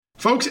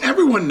Folks,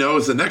 everyone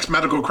knows the next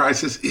medical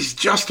crisis is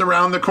just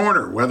around the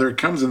corner, whether it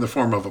comes in the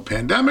form of a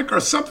pandemic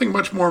or something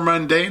much more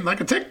mundane like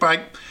a tick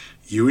bite.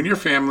 You and your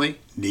family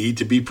need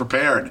to be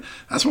prepared.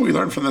 That's what we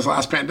learned from this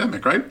last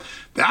pandemic, right?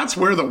 That's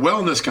where the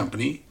Wellness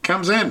Company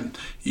comes in.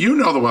 You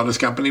know the Wellness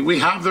Company. We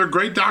have their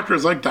great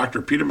doctors like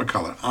Dr. Peter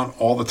McCullough on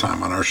all the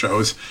time on our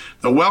shows.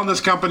 The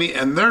Wellness Company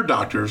and their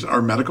doctors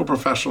are medical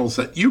professionals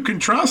that you can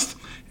trust,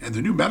 and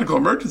the new medical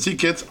emergency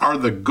kits are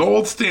the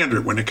gold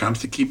standard when it comes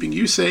to keeping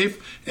you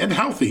safe and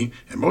healthy,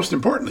 and most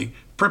importantly,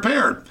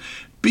 prepared.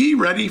 Be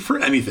ready for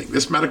anything.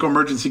 This medical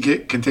emergency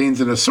kit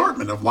contains an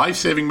assortment of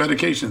life-saving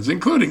medications,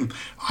 including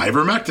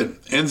ivermectin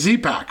and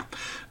Z-Pak.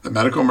 The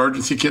medical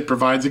emergency kit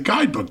provides a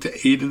guidebook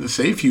to aid in the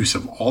safe use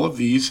of all of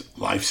these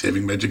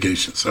life-saving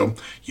medications, so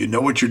you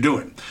know what you're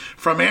doing.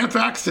 From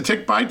anthrax to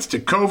tick bites to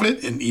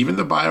COVID and even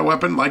the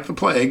bioweapon like the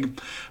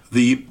plague,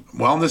 the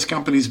Wellness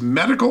Company's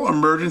medical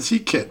emergency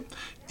kit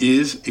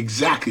is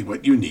exactly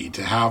what you need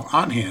to have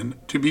on hand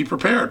to be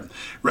prepared.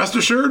 Rest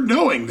assured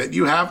knowing that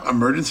you have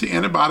emergency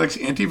antibiotics,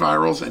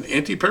 antivirals, and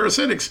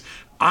antiparasitics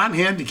on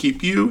hand to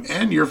keep you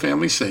and your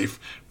family safe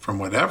from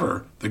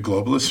whatever the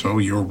globalists throw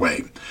your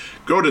way.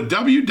 Go to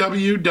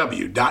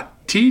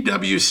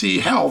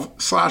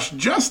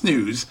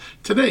www.twchealth/justnews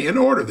today and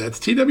order. That's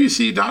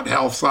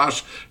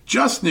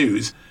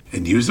twc.health/justnews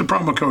and use the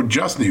promo code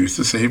JUSTNEWS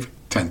to save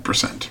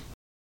 10%.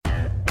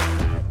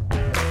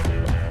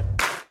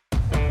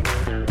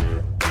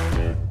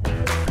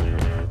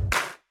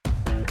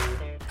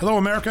 Hello,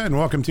 America, and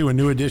welcome to a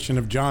new edition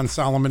of John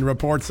Solomon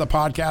Reports, a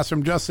podcast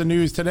from Just the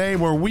News today,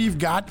 where we've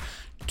got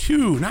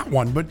not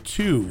one, but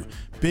two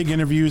big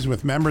interviews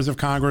with members of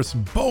Congress,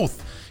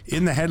 both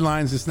in the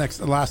headlines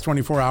the last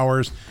 24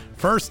 hours.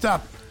 First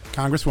up,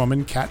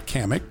 Congresswoman Kat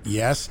Cammack.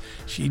 Yes,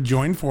 she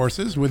joined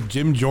forces with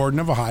Jim Jordan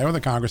of Ohio,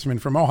 the congressman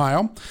from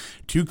Ohio,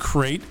 to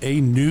create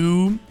a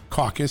new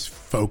caucus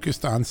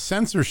focused on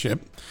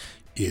censorship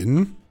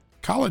in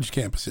college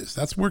campuses.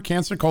 That's where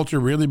cancer culture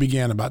really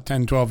began about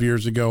 10, 12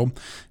 years ago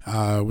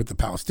with the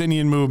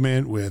Palestinian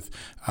movement, with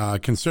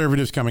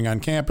conservatives coming on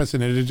campus,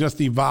 and it had just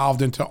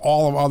evolved into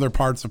all of other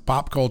parts of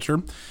pop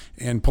culture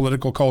and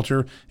political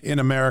culture in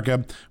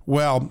America.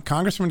 Well,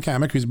 Congresswoman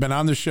Cammack, who's been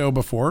on the show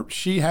before,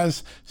 she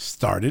has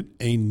started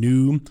a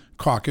new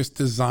caucus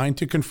designed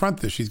to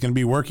confront this. She's going to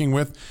be working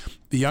with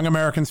the Young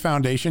Americans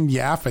Foundation,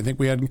 YAF. I think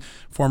we had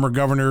former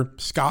Governor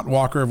Scott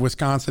Walker of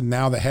Wisconsin,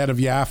 now the head of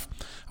YAF,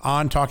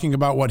 on talking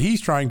about what he's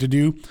trying to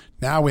do.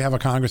 Now we have a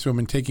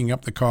congresswoman taking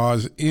up the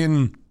cause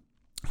in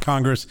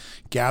Congress,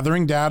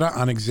 gathering data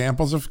on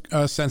examples of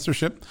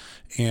censorship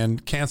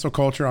and cancel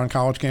culture on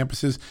college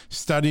campuses,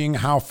 studying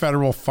how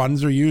federal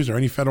funds are used or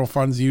any federal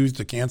funds used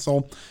to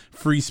cancel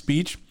free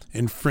speech,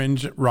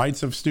 infringe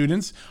rights of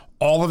students.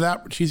 All of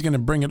that, she's going to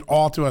bring it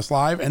all to us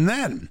live. And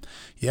then,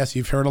 yes,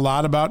 you've heard a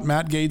lot about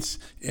Matt Gaetz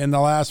in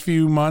the last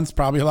few months.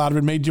 Probably a lot of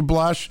it made you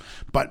blush.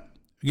 But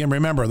again,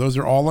 remember, those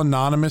are all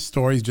anonymous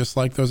stories, just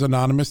like those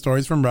anonymous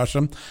stories from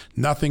Russia.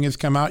 Nothing has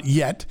come out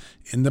yet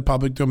in the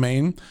public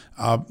domain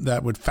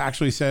that would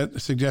factually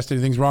suggest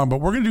anything's wrong. But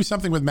we're going to do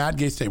something with Matt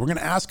Gaetz today. We're going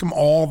to ask him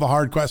all the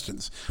hard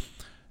questions.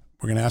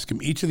 We're going to ask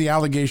him each of the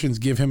allegations,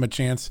 give him a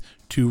chance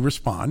to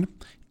respond.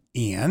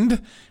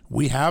 And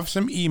we have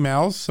some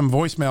emails, some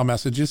voicemail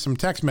messages, some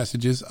text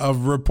messages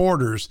of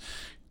reporters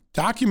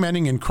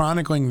documenting and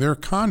chronicling their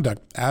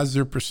conduct as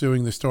they're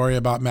pursuing the story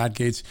about Matt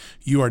Gaetz.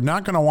 You are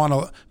not going to want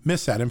to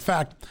miss that. In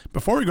fact,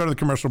 before we go to the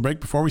commercial break,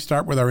 before we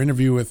start with our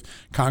interview with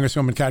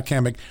Congresswoman Kat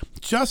Cammack,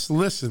 just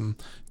listen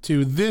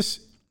to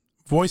this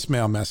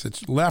voicemail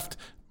message left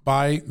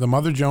by the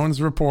Mother Jones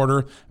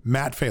reporter,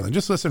 Matt Phelan.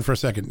 Just listen for a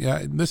second.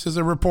 Yeah, this is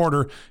a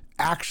reporter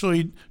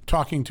actually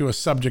talking to a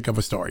subject of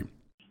a story.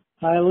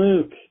 Hi,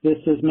 Luke. This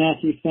is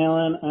Matthew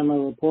Phelan. I'm a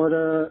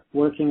reporter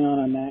working on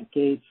a Matt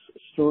Gaetz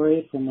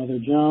story for Mother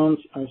Jones.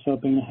 I was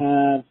hoping to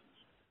have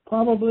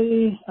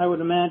I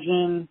would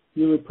imagine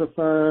you would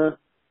prefer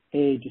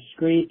a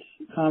discreet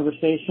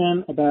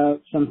conversation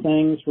about some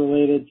things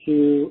related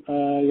to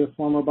your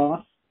former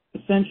boss.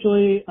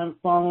 Essentially, I'm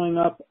following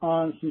up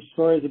on some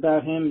stories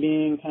about him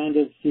being kind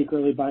of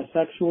secretly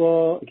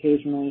bisexual,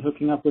 occasionally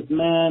hooking up with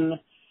men,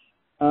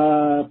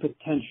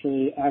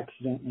 potentially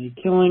accidentally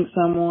killing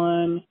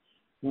someone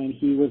when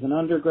he was an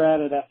undergrad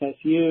at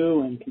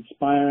FSU and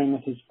conspiring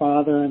with his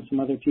father and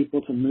some other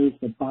people to move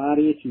the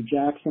body to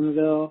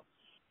Jacksonville,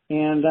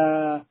 and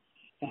a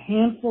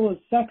handful of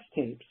sex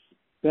tapes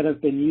that have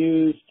been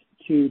used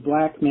to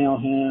blackmail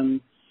him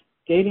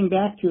dating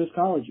back to his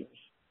college years.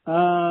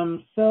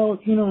 So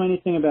if you know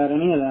anything about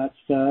any of that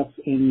stuff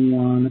and you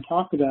want to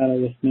talk about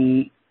it with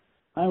me,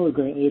 I would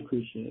greatly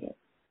appreciate it.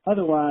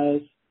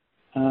 Otherwise,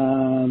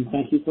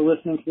 thank you for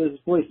listening to this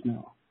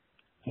voicemail.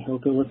 I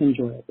hope it was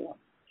enjoyable.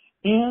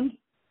 And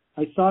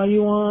I saw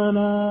you on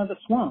The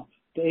Swamp,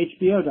 the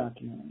HBO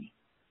documentary,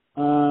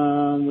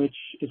 which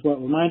is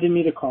what reminded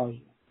me to call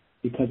you,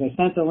 because I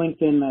sent a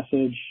LinkedIn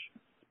message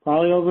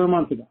probably over a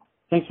month ago.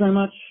 Thanks very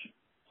much.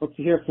 Hope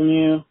to hear from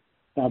you.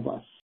 God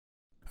bless.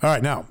 All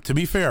right. Now, to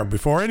be fair,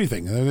 before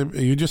anything,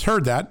 you just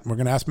heard that. We're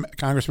going to ask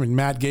Congressman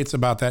Matt Gaetz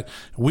about that.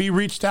 We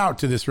reached out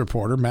to this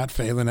reporter, Matt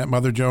Phelan at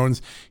Mother Jones.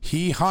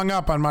 He hung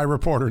up on my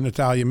reporter,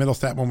 Natalia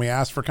Middlestat, when we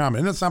asked for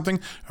comment. Isn't it something?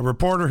 A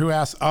reporter who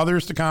asks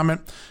others to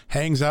comment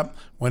hangs up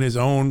when his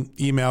own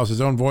emails, his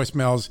own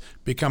voicemails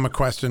become a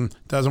question,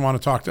 doesn't want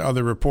to talk to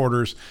other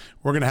reporters.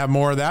 We're going to have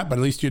more of that, but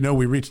at least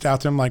we reached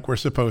out to him like we're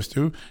supposed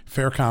to.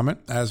 Fair comment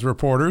as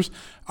reporters.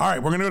 All right,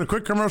 we're going to go to a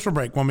quick commercial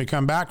break. When we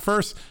come back,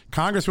 first,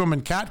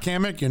 Congresswoman Kat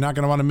Cammack, you're not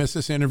going to want to miss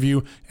this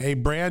interview, a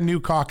brand new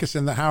caucus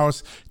in the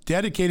House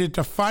dedicated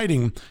to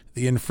fighting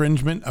the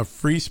infringement of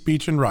free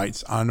speech and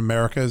rights on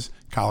America's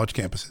college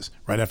campuses.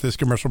 Right after this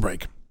commercial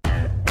break.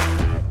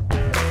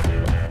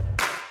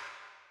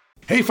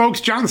 Hey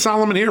folks, John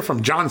Solomon here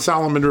from John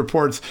Solomon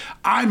Reports.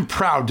 I'm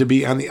proud to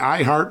be on the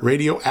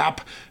iHeartRadio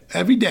app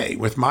every day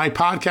with my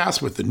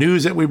podcast, with the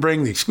news that we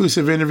bring, the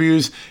exclusive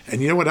interviews.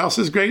 And you know what else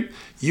is great?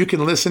 You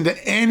can listen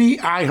to any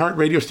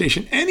iHeartRadio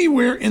station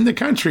anywhere in the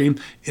country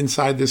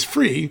inside this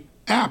free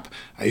app.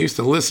 I used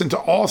to listen to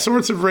all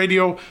sorts of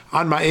radio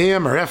on my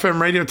AM or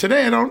FM radio.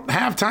 Today, I don't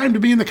have time to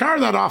be in the car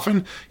that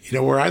often. You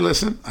know where I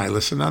listen? I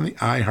listen on the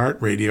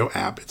iHeartRadio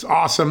app. It's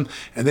awesome.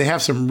 And they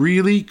have some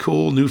really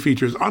cool new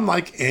features,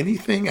 unlike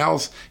anything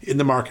else in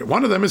the market.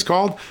 One of them is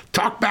called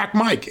Talkback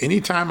Mic.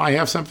 Anytime I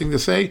have something to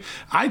say,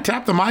 I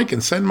tap the mic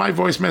and send my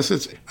voice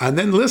message and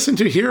then listen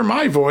to hear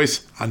my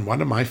voice on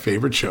one of my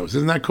favorite shows.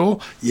 Isn't that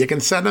cool? You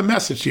can send a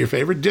message to your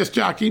favorite disc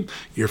jockey,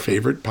 your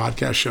favorite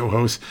podcast show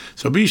host.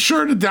 So be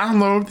sure to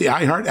download the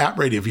iHeart app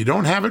radio. If you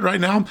don't have it right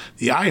now,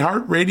 the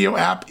iHeart Radio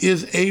app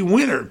is a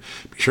winner.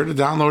 Be sure to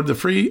download the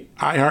free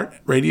iHeart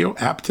Radio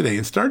app today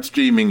and start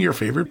streaming your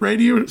favorite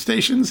radio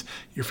stations,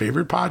 your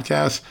favorite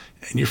podcasts,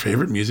 and your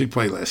favorite music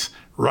playlists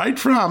right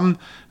from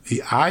the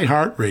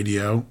iHeart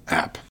Radio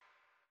app.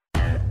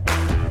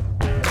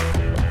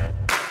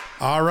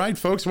 All right,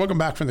 folks, welcome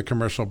back from the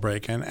commercial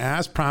break. And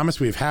as promised,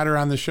 we've had her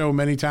on the show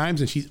many times,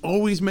 and she's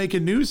always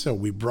making news, so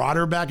we brought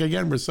her back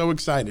again. We're so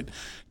excited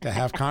to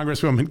have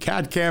Congresswoman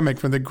Kat Cammack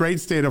from the great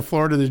state of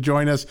Florida to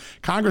join us.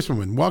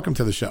 Congresswoman, welcome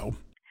to the show.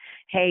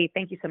 Hey,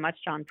 thank you so much,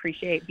 John.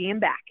 Appreciate being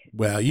back.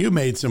 Well, you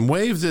made some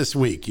waves this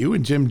week. You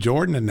and Jim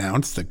Jordan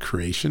announced the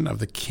creation of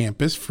the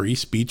Campus Free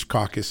Speech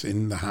Caucus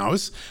in the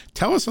House.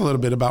 Tell us a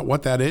little bit about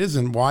what that is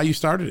and why you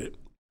started it.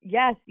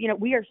 Yes,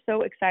 we are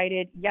so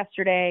excited.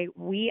 Yesterday,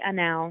 we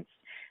announced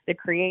the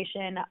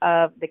creation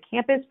of the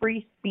Campus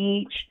Free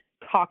Speech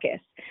Caucus,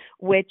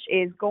 which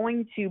is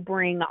going to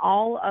bring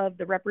all of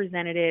the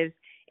representatives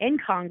in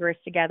Congress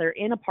together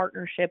in a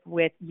partnership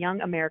with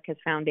Young America's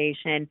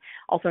Foundation,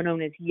 also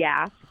known as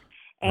YAF.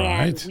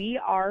 And Right.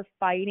 We are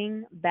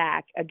fighting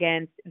back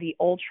against the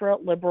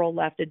ultra-liberal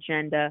left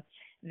agenda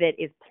that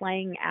is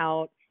playing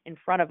out in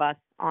front of us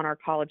on our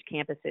college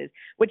campuses,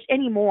 which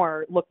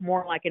anymore look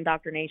more like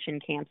indoctrination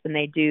camps than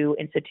they do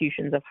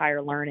institutions of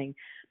higher learning.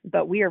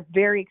 But we are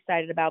very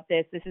excited about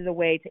this. This is a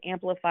way to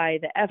amplify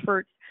the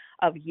efforts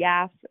of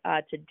YAF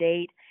to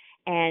date,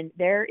 and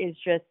there is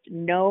just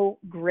no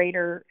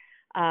greater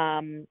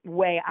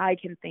way I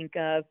can think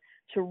of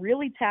to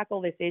really tackle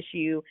this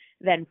issue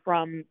than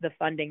from the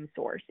funding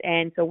source.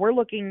 And so we're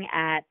looking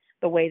at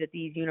the way that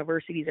these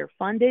universities are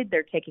funded.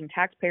 They're taking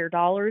taxpayer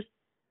dollars,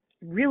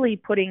 really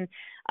putting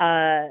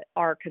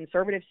our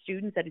conservative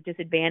students at a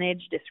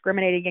disadvantage,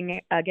 discriminating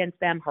against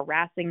them,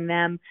 harassing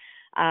them,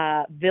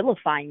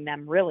 vilifying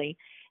them, really.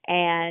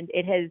 And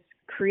it has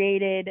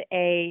created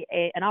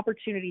an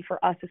opportunity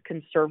for us as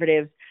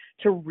conservatives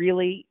to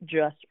really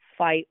just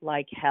fight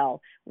like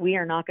hell. We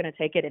are not going to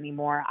take it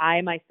anymore.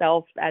 I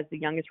myself, as the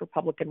youngest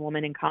Republican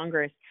woman in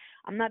Congress,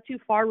 I'm not too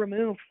far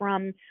removed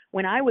from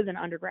when I was an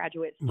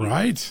undergraduate student,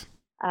 Right.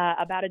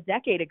 About a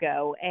decade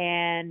ago.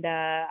 And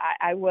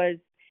I was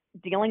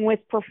dealing with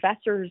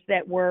professors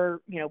that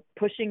were,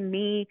 pushing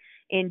me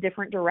in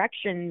different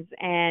directions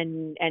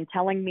and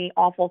telling me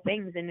awful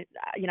things. And,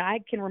 I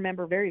can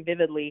remember very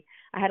vividly,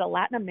 I had a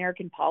Latin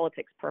American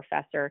politics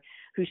professor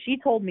who she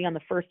told me on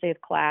the first day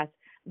of class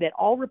that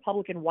all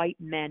Republican white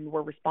men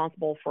were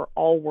responsible for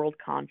all world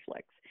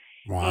conflicts.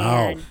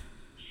 Wow. And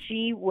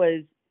she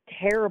was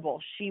terrible.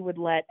 She would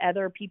let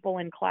other people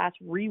in class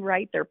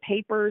rewrite their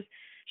papers.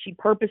 She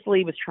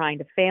purposely was trying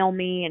to fail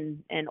me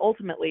and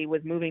ultimately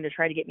was moving to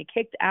try to get me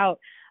kicked out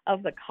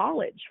of the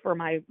college for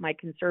my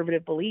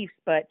conservative beliefs.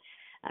 But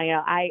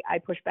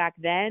I pushed back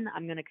then.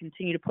 I'm going to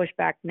continue to push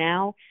back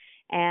now.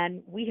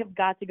 And we have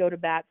got to go to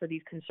bat for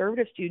these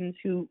conservative students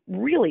who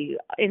really,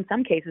 in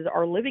some cases,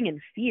 are living in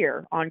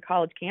fear on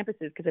college campuses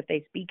because if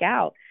they speak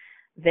out,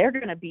 they're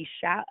going to be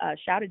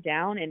shouted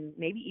down and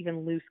maybe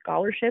even lose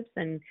scholarships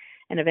and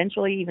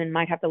eventually even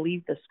might have to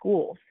leave the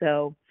school.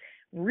 So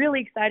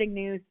really exciting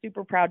news.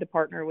 Super proud to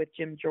partner with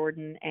Jim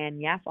Jordan and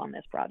YAF on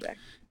this project.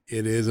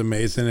 It is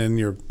amazing. And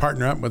you're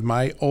partnering up with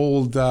my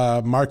old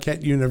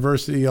Marquette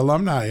University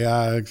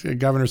alumni,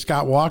 Governor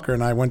Scott Walker,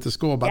 and I went to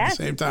school about Yes.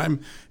 the same time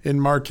in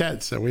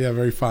Marquette. So we have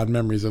very fond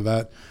memories of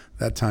that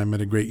time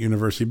at a great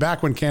university,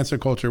 back when cancer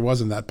culture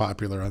wasn't that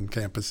popular on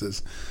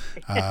campuses.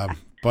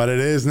 But it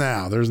is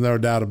now. There's no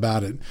doubt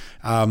about it.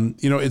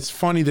 It's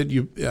funny that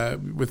you,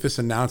 with this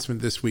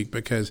announcement this week,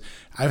 because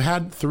I've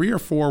had 3 or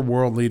 4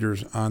 world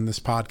leaders on this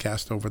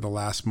podcast over the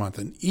last month,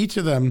 and each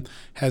of them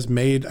has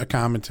made a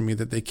comment to me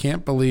that they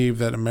can't believe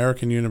that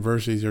American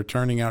universities are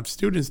turning out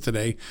students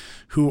today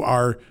who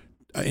are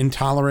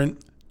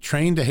intolerant,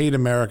 trained to hate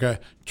America,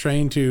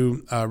 trained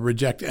to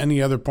reject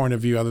any other point of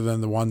view other than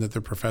the one that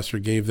their professor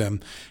gave them.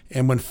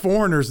 And when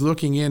foreigners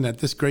looking in at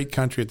this great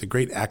country, at the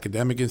great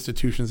academic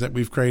institutions that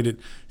we've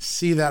created,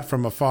 see that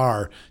from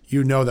afar,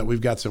 you know that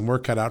we've got some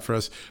work cut out for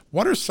us.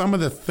 What are some of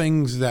the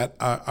things that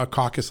a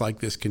caucus like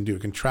this can do?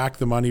 It can track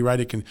the money,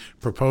 right? It can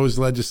propose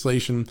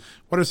legislation.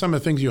 What are some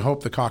of the things you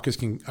hope the caucus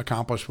can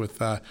accomplish with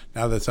now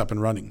that it's up and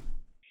running?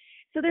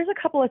 So there's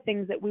a couple of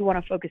things that we want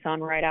to focus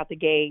on right out the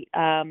gate,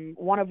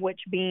 one of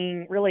which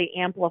being really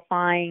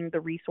amplifying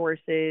the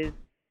resources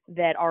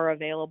that are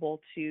available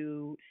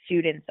to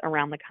students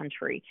around the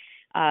country.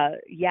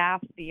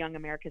 YAF, the Young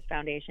America's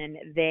Foundation,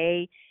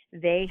 they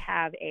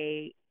have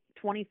a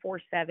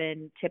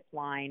 24/7 tip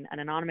line, an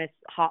anonymous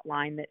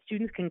hotline that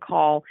students can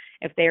call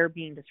if they're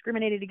being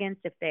discriminated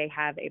against, if they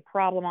have a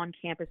problem on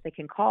campus, they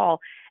can call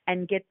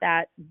and get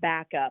that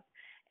backup.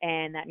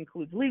 And that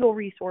includes legal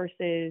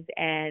resources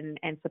and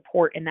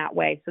support in that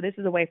way. So this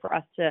is a way for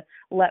us to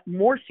let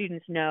more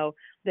students know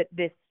that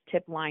this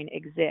tip line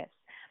exists.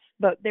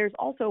 But there's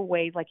also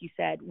ways, like you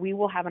said, we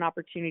will have an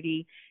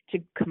opportunity to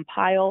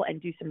compile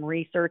and do some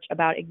research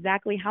about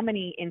exactly how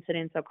many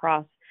incidents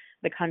across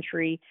the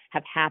country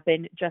have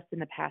happened just in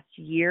the past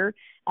year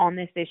on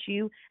this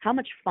issue, how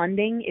much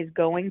funding is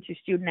going to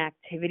student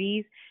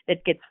activities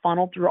that gets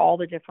funneled through all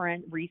the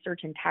different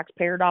research and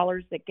taxpayer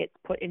dollars that gets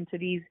put into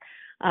these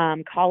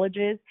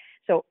colleges.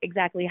 So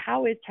exactly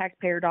how is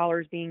taxpayer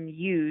dollars being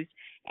used,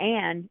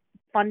 and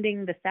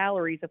funding the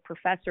salaries of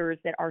professors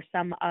that are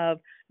some of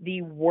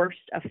the worst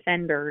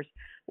offenders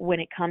when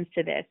it comes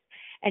to this.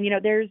 And,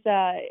 there's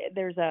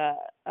a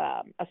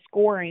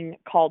scoring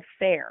called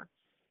FAIR.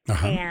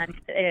 Uh-huh. And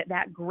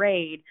that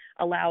grade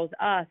allows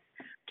us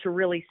to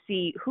really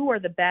see who are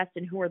the best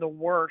and who are the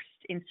worst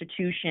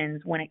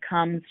institutions when it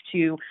comes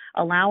to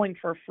allowing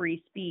for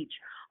free speech.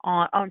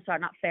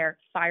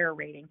 FAIR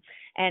rating.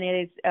 And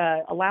it is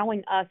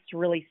allowing us to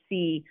really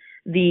see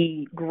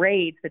the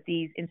grades that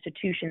these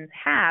institutions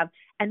have,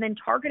 and then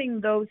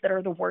targeting those that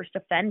are the worst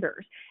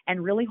offenders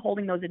and really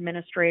holding those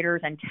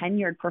administrators and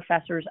tenured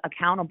professors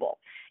accountable.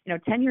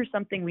 Tenure is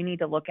something we need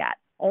to look at.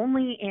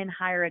 Only in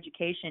higher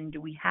education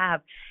do we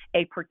have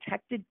a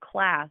protected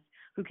class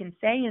who can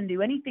say and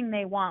do anything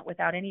they want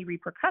without any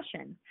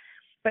repercussions.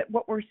 But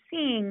what we're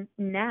seeing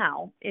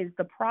now is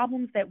the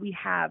problems that we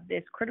have,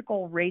 this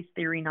critical race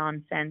theory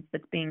nonsense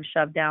that's being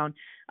shoved down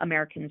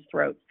Americans'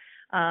 throats.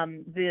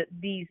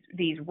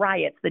 These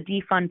riots, the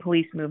defund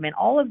police movement,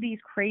 all of these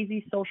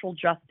crazy social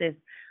justice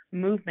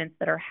movements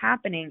that are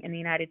happening in the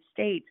United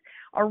States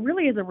are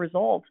really as a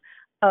result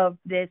of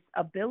this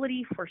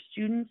ability for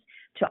students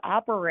to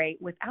operate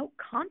without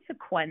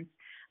consequence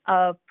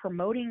of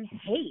promoting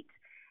hate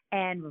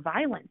and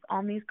violence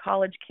on these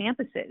college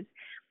campuses.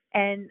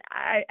 And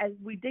as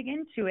we dig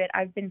into it,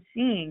 I've been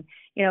seeing,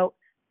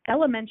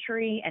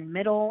 elementary and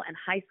middle and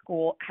high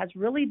school has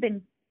really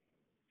been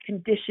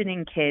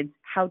conditioning kids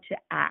how to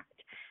act.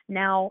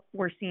 Now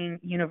we're seeing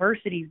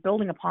universities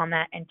building upon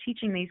that and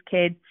teaching these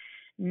kids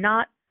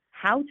not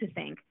how to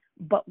think,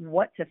 but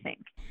what to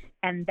think.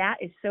 And that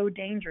is so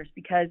dangerous,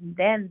 because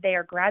then they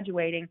are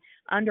graduating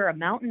under a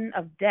mountain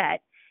of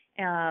debt,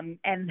 and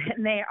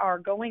then they are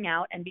going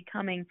out and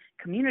becoming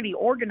community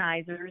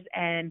organizers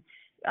and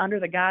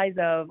under the guise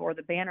of, or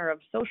the banner of,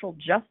 social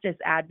justice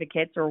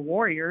advocates or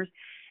warriors,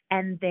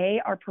 and they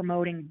are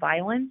promoting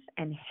violence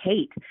and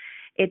hate.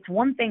 It's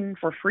one thing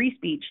for free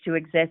speech to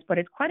exist, but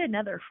it's quite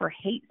another for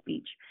hate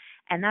speech.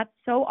 And that's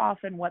so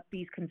often what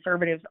these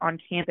conservatives on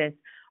campus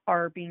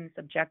are being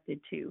subjected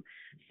to.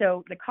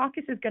 So the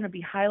caucus is going to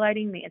be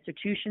highlighting the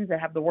institutions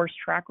that have the worst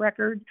track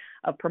record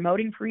of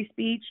promoting free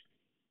speech.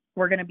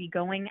 We're going to be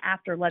going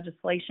after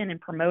legislation and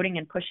promoting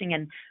and pushing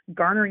and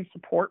garnering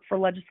support for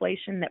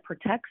legislation that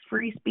protects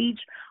free speech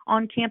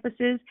on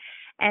campuses,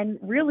 and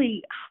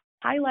really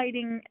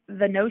highlighting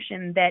the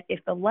notion that if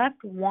the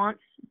left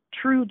wants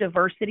true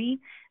diversity,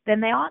 then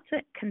they ought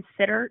to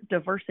consider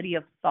diversity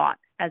of thought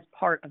as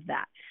part of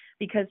that,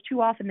 because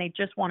too often they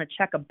just want to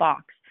check a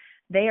box.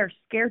 They are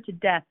scared to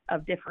death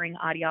of differing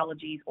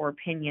ideologies or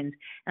opinions,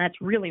 and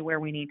that's really where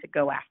we need to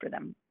go after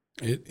them.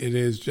 It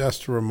is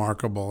just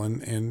remarkable,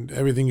 and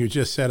everything you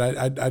just said,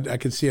 I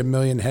could see a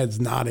million heads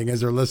nodding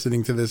as they're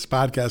listening to this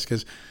podcast,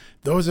 because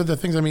those are the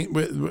things. I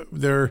mean,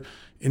 they're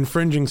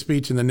infringing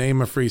speech in the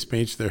name of free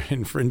speech. They're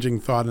infringing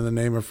thought in the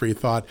name of free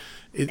thought.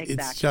 Exactly.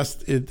 It's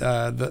just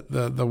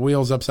the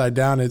wheels upside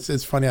down.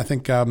 It's funny. I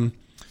think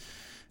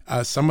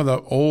some of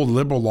the old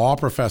liberal law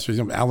professors,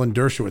 Alan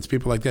Dershowitz,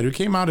 people like that, who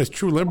came out as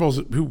true liberals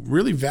who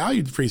really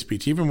valued free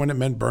speech, even when it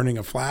meant burning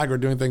a flag or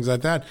doing things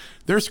like that.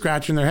 They're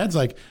scratching their heads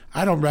like,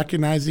 I don't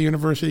recognize the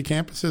university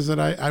campuses that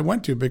I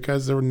went to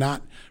because they're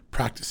not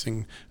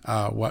practicing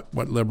what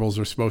liberals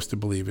are supposed to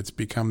believe. It's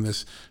become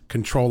this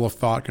control of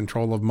thought,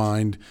 control of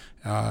mind,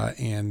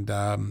 and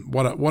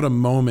what a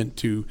moment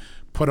to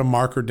put a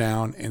marker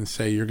down and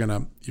say you're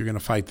gonna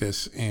fight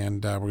this,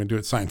 and we're gonna do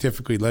it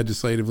scientifically,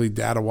 legislatively,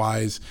 data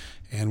wise,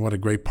 and what a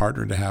great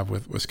partner to have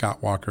with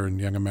Scott Walker and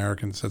Young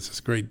Americans. That's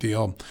a great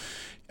deal.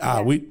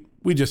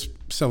 We just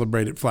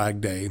celebrated Flag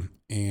Day,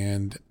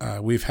 and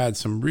we've had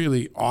some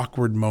really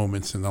awkward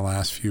moments in the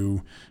last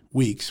few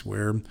weeks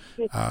where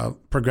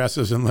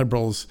progressives and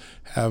liberals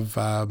have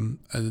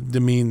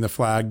demeaned the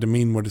flag,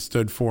 demeaned what it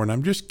stood for. And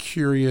I'm just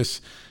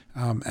curious,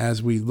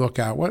 as we look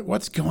at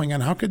what's going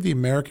on, how could the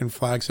American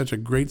flag, such a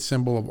great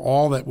symbol of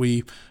all that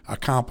we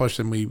accomplish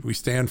and we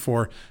stand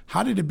for,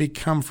 how did it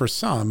become for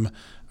some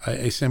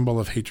a symbol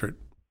of hatred?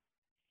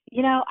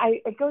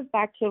 It goes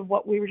back to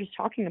what we were just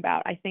talking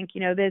about. I think,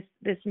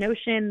 this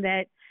notion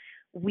that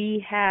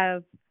we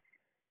have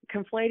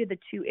conflated the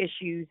two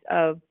issues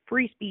of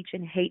free speech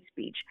and hate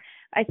speech.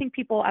 I think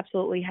people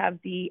absolutely have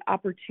the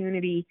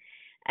opportunity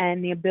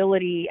and the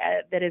ability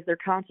that is their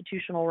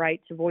constitutional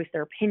right to voice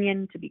their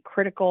opinion, to be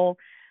critical,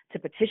 to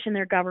petition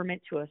their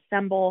government, to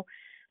assemble.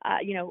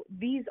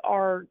 These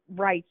are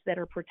rights that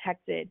are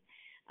protected.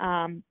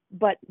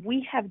 But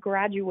we have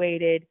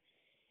graduated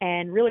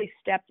and really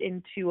stepped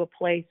into a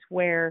place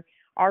where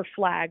our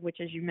flag, which,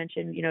 as you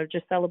mentioned,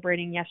 just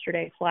celebrating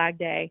yesterday, Flag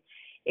Day,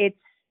 it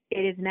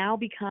has now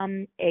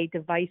become a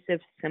divisive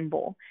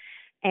symbol.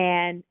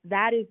 And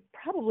that is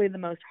probably the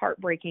most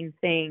heartbreaking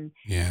thing.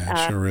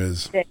 Yeah, it sure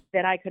is.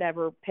 That I could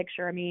ever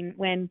picture. I mean,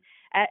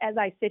 as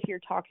I sit here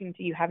talking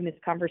to you, having this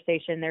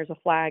conversation, there's a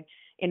flag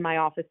in my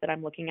office that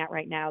I'm looking at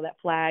right now. That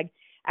flag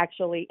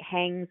actually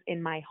hangs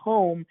in my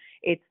home.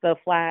 It's the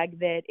flag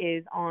that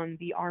is on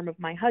the arm of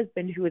my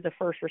husband, who is a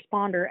first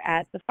responder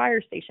at the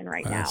fire station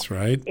right now. That's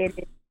right. It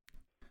is,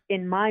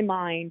 in my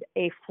mind,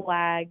 a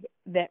flag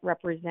that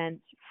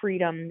represents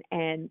freedom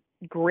and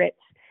grit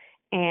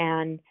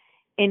and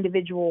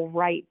individual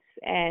rights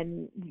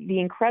and the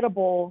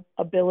incredible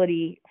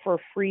ability for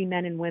free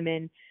men and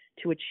women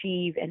to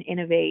achieve and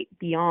innovate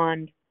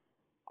beyond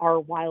our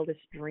wildest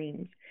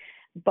dreams.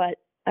 But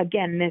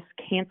again, this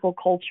cancel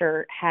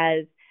culture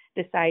has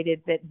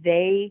decided that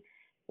they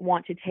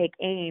want to take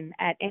aim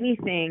at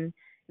anything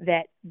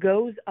that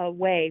goes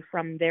away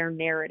from their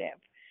narrative.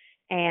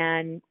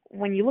 And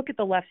when you look at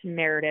the left's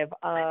narrative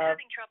of,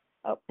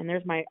 and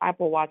there's my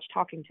Apple Watch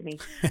talking to me.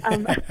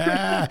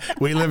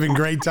 We live in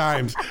great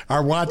times.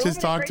 Our watches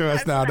talk to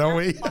us now, don't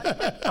we?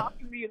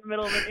 Talking to me in the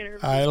middle of an interview.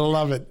 I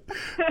love it.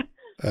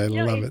 I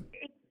love it.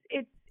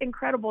 It's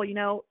incredible.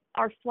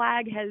 Our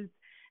flag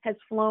has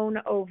flown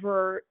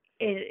over,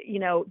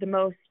 the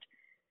most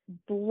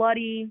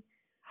bloody,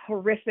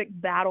 horrific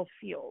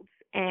battlefields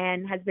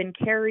and has been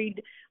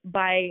carried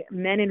by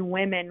men and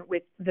women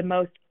with the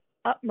most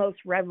utmost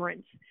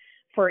reverence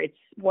for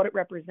what it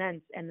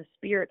represents and the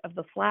spirit of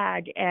the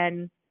flag.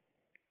 And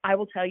I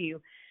will tell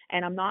you,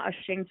 and I'm not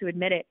ashamed to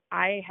admit it,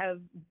 I have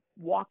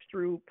walked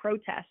through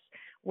protests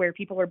where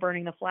people are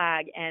burning the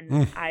flag,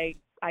 and I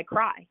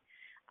cry.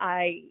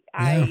 I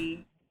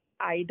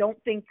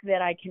don't think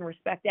that I can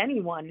respect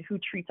anyone who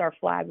treats our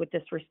flag with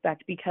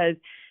disrespect, because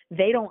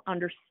they don't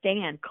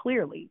understand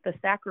clearly the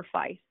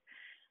sacrifice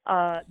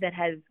that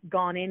has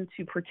gone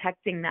into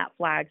protecting that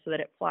flag so that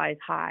it flies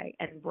high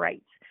and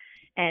bright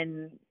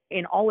and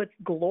in all its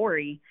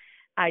glory.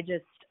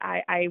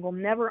 I will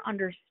never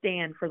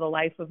understand for the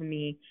life of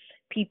me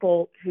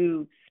people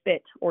who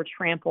spit or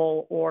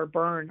trample or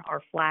burn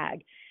our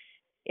flag.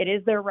 It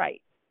is their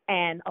right,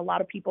 and a lot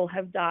of people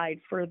have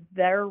died for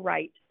their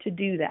right to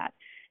do that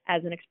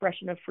as an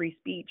expression of free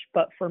speech.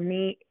 But for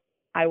me,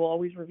 I will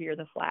always revere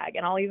the flag,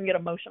 and I'll even get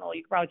emotional.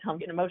 You can probably tell I'm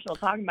getting emotional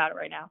talking about it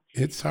right now.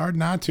 It's hard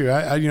not to.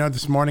 I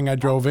this morning I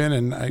drove in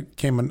and I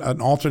came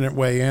an alternate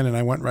way in, and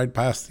I went right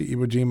past the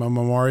Iwo Jima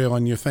Memorial,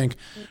 and you think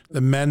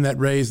the men that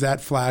raised that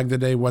flag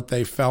today, what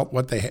they felt,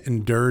 what they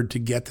endured to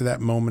get to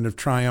that moment of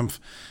triumph.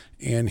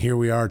 And here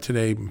we are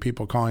today,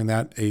 people calling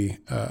that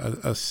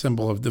a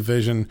symbol of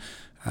division.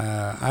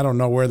 I don't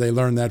know where they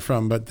learned that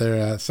from, but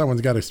someone's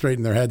got to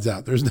straighten their heads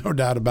out. There's no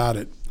doubt about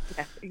it.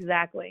 Yes,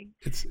 exactly.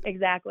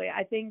 Exactly.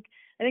 I think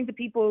the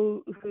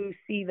people who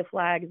see the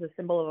flag as a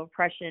symbol of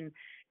oppression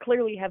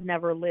clearly have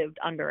never lived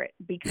under it,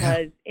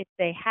 because if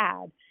they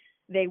had,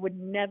 they would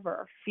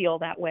never feel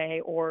that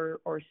way or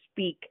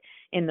speak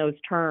in those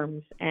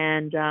terms.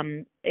 And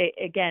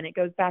it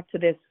goes back to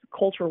this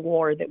culture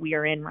war that we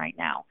are in right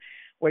now,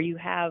 where you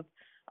have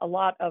a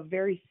lot of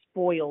very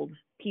spoiled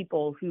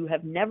people who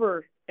have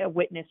never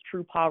witnessed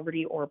true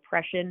poverty or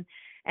oppression,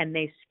 and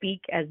they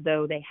speak as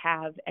though they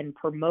have and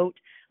promote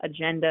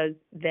agendas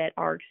that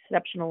are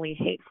exceptionally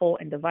hateful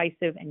and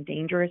divisive and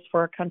dangerous for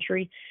our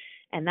country.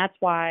 And that's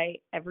why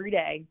every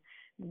day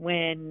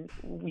when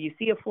you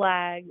see a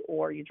flag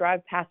or you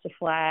drive past a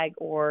flag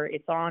or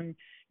it's on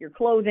your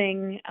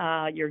clothing,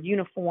 your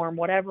uniform,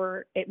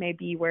 whatever it may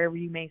be, wherever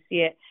you may see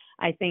it,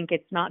 I think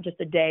it's not just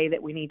a day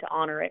that we need to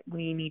honor it.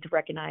 We need to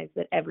recognize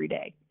that every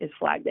day is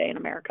Flag Day in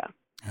America.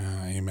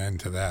 Amen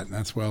to that.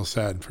 That's well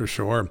said, for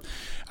sure.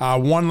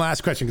 One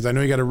last question, because I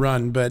know you got to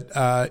run, but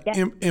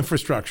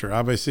infrastructure.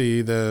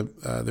 Obviously,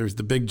 there's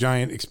the big,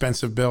 giant,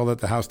 expensive bill that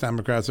the House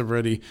Democrats have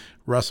already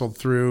wrestled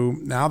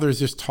through. Now there's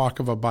this talk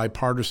of a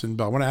bipartisan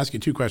bill. I want to ask you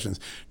two questions.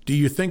 Do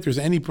you think there's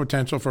any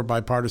potential for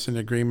bipartisan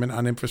agreement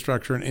on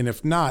infrastructure? And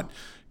if not,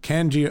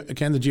 can the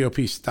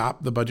GOP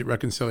stop the budget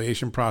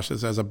reconciliation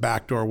process as a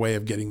backdoor way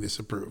of getting this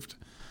approved?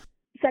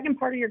 Second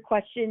part of your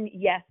question,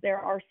 yes, there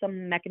are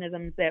some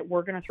mechanisms that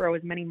we're going to throw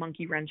as many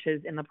monkey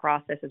wrenches in the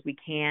process as we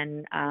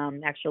can.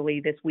 Actually,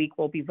 this week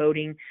we'll be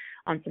voting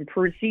on some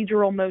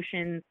procedural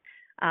motions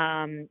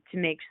to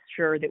make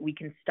sure that we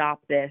can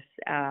stop this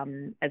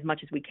as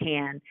much as we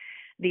can.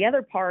 The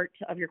other part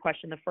of your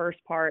question, the first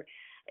part,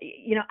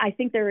 I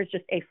think there is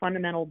just a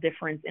fundamental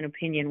difference in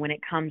opinion when it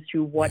comes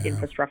to what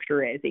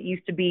infrastructure is. It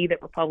used to be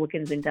that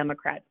Republicans and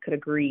Democrats could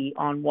agree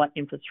on what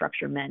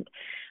infrastructure meant.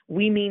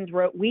 We mean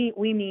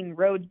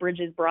roads,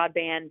 bridges,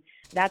 broadband.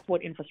 That's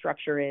what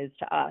infrastructure is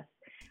to us.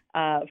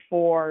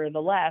 For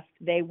the left,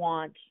 they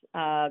want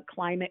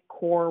climate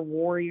core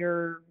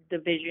warrior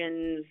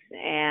divisions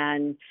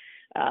and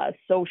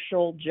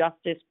social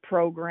justice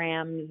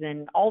programs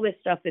and all this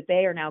stuff that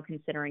they are now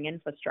considering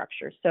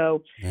infrastructure.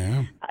 So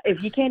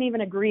if you can't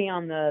even agree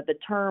on the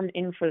term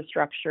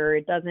infrastructure,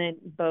 it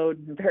doesn't bode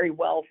very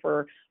well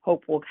for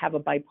hope we'll have a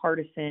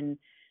bipartisan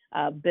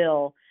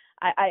bill.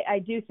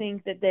 I do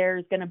think that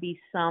there's going to be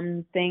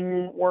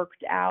something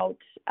worked out.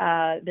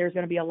 There's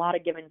going to be a lot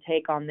of give and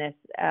take on this,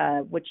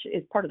 which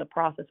is part of the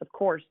process, of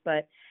course,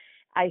 but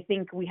I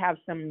think we have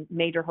some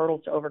major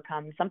hurdles to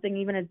overcome. Something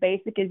even as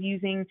basic as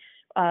using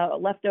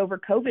leftover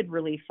COVID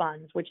relief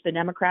funds, which the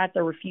Democrats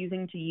are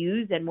refusing to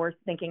use. And we're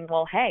thinking,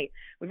 well, hey,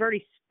 we've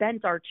already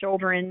spent our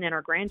children and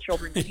our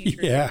grandchildren's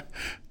future.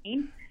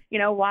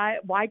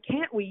 Why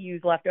can't we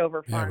use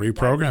leftover funds?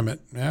 Reprogram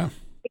it. Yeah.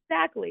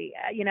 Exactly.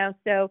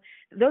 So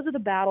those are the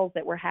battles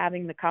that we're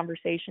having, the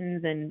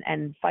conversations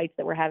and fights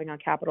that we're having on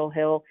Capitol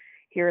Hill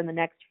here in the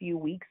next few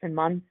weeks and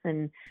months,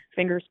 and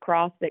fingers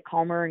crossed that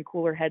calmer and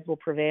cooler heads will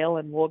prevail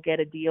and we'll get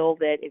a deal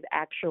that is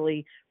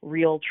actually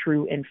real,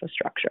 true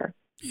infrastructure.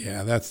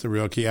 Yeah, that's the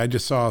real key. I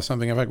just saw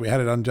something. In fact, we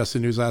had it on Just the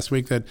News last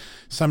week that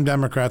some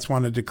Democrats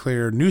want to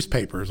declare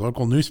newspapers,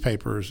 local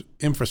newspapers,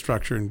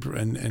 infrastructure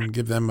and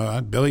give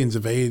them billions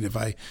of aid, if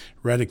I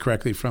read it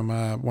correctly from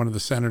one of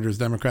the senators,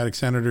 Democratic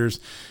senators.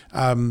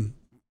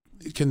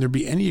 Can there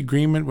be any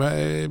agreement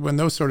when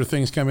those sort of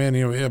things come in?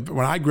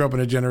 When I grew up in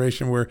a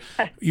generation where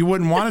you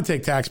wouldn't want to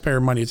take taxpayer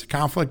money, it's a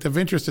conflict of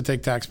interest to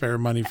take taxpayer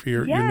money for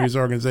your news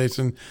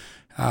organization.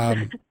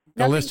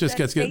 The list just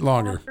gets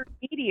longer.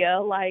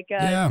 Media,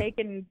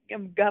 taking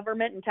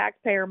government and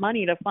taxpayer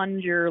money to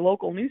fund your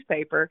local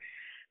newspaper.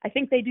 I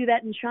think they do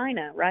that in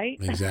China, right?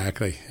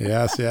 Exactly.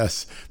 Yes.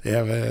 They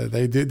have.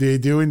 They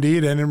do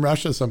indeed, and in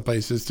Russia, some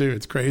places too.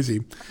 It's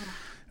crazy.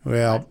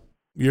 Well,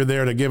 you're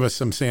there to give us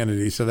some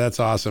sanity, so that's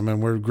awesome,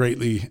 and we're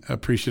greatly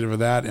appreciative of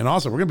that. And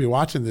also, we're going to be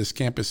watching this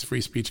Campus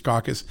Free Speech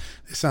Caucus.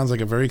 It sounds like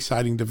a very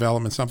exciting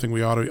development, something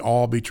we ought to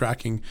all be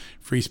tracking.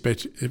 Free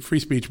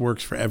speech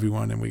works for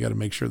everyone, and we got to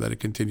make sure that it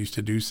continues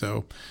to do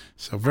so.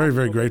 So very,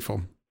 very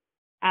grateful.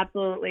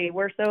 Absolutely.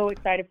 We're so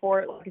excited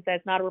for it. Like I said,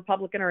 it's not a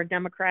Republican or a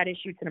Democrat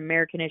issue. It's an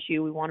American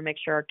issue. We want to make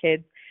sure our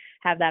kids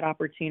have that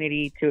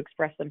opportunity to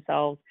express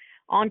themselves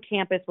on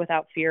campus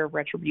without fear of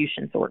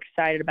retribution. So we're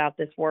excited about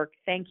this work.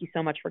 Thank you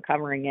so much for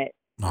covering it.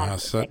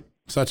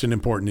 Such an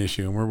important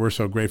issue. And we're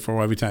so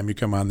grateful every time you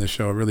come on this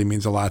show. It really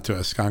means a lot to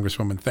us,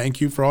 Congresswoman. Thank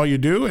you for all you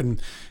do,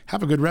 and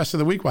have a good rest of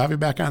the week. We'll have you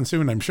back on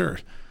soon, I'm sure.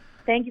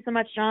 Thank you so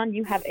much, John.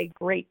 You have a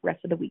great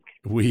rest of the week.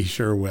 We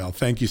sure will.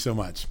 Thank you so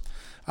much.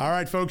 All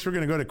right, folks, we're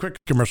going to go to a quick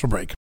commercial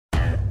break.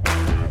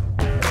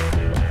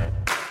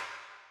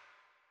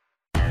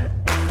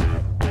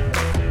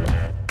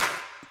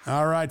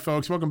 All right,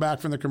 folks, welcome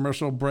back from the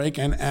commercial break.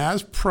 And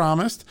as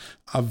promised,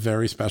 a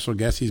very special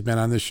guest. He's been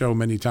on this show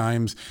many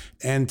times.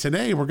 And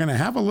today we're going to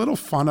have a little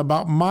fun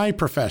about my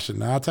profession.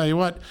 Now, I'll tell you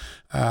what,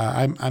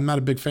 I'm not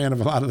a big fan of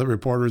a lot of the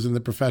reporters in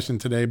the profession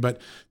today. But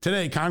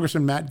today,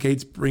 Congressman Matt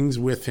Gaetz brings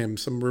with him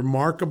some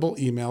remarkable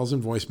emails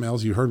and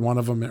voicemails. You heard one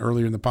of them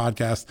earlier in the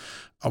podcast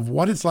of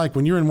what it's like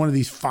when you're in one of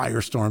these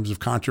firestorms of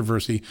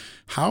controversy,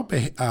 how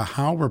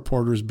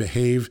reporters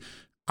behave.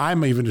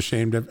 I'm even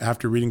ashamed of,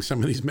 after reading some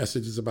of these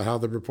messages about how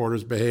the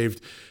reporters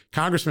behaved.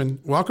 Congressman,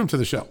 welcome to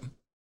the show.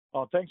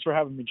 Oh, thanks for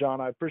having me,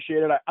 John. I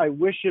appreciate it. I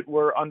wish it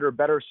were under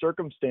better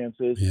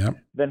circumstances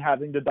than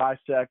having to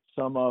dissect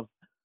some of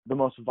the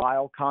most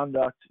vile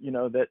conduct,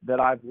 that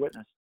I've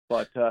witnessed.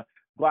 But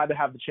glad to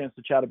have the chance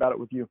to chat about it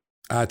with you.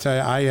 I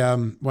tell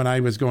you, when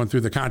I was going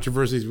through the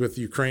controversies with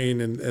Ukraine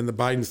and the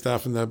Biden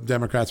stuff and the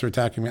Democrats were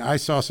attacking me, I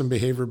saw some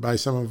behavior by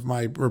some of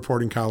my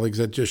reporting colleagues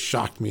that just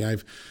shocked me. I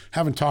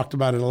haven't talked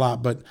about it a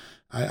lot, but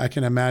I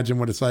can imagine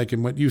what it's like,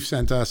 and what you've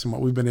sent us and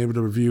what we've been able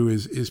to review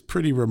is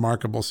pretty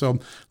remarkable. So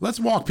let's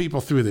walk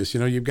people through this.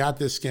 You've got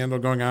this scandal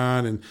going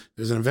on, and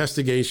there's an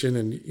investigation,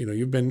 and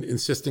you've been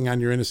insisting on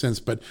your innocence,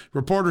 but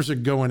reporters are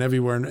going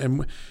everywhere,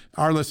 and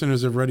our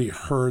listeners have already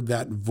heard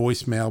that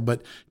voicemail.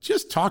 But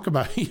just talk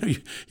about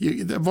the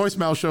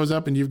voicemail shows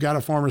up, and you've got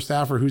a former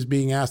staffer who's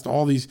being asked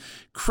all these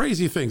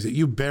crazy things, that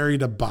you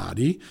buried a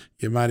body,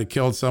 you might have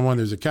killed someone,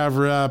 there's a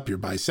cover up, you're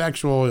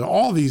bisexual,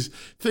 all these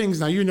things.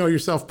 Now you know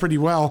yourself pretty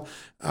well.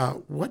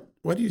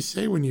 What do you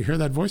say when you hear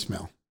that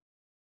voicemail?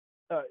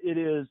 It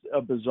is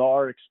a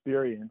bizarre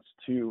experience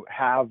to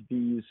have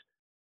these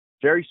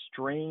very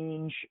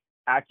strange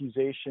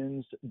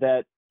accusations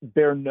that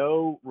bear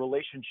no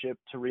relationship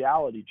to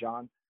reality,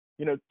 John.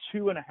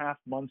 2.5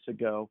 months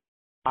ago,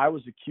 I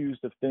was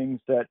accused of things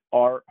that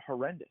are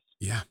horrendous.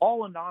 Yeah.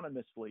 All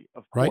anonymously,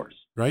 of course.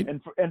 Right.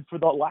 And for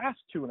the last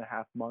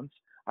 2.5 months,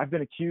 I've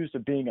been accused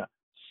of being a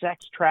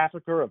sex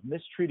trafficker, of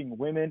mistreating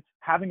women,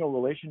 having a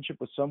relationship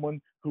with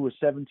someone who was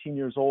 17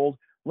 years old.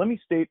 Let me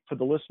state for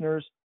the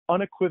listeners,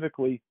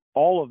 unequivocally,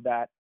 all of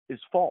that is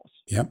false.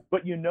 Yep.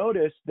 But you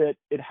notice that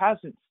it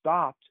hasn't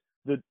stopped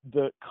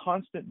the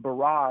constant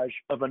barrage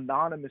of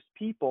anonymous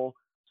people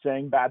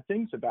saying bad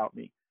things about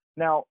me.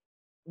 Now,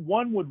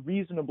 one would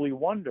reasonably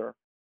wonder,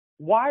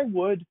 why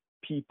would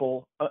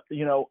people,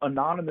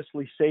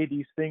 anonymously say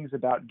these things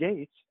about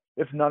Gaetz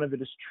if none of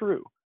it is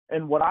true?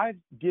 And what I've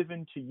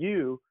given to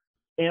you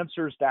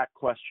answers that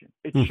question.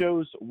 It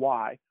shows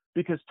why.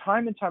 Because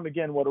time and time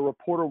again, what a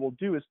reporter will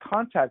do is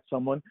contact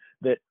someone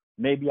that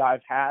maybe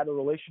I've had a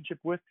relationship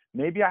with,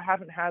 maybe I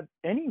haven't had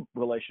any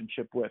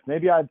relationship with,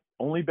 maybe I've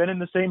only been in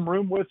the same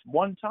room with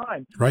one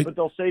time. Right. But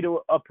they'll say to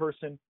a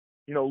person,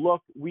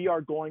 look, we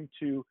are going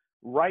to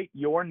write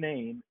your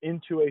name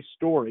into a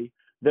story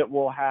that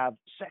will have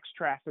sex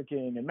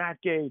trafficking and Matt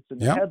Gaetz in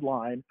the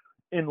headline,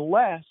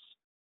 unless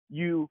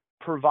you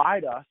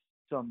provide us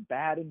some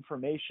bad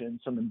information,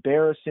 some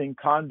embarrassing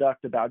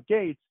conduct about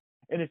Gaetz.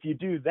 And if you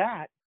do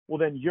that, well,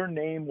 then your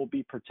name will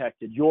be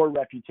protected. Your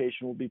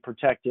reputation will be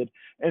protected.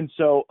 And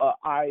so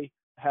I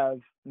have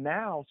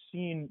now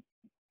seen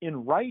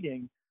in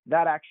writing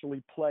that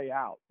actually play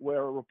out,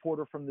 where a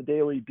reporter from the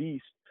Daily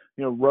Beast,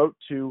 wrote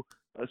to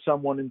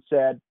someone and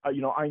said,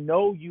 I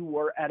know you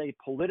were at a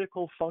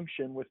political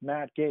function with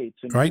Matt Gaetz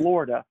in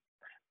Florida.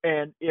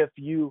 And if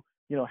you,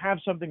 have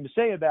something to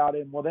say about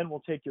him, well, then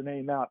we'll take your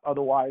name out.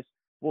 Otherwise,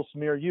 we'll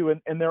smear you.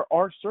 And there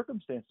are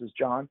circumstances,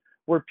 John,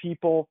 where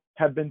people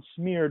have been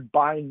smeared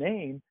by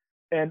name.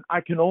 And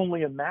I can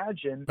only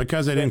imagine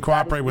because they didn't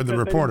cooperate with the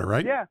reporter,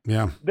 right?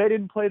 Yeah. They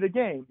didn't play the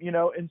game,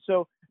 and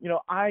so,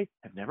 I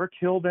have never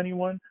killed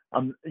anyone.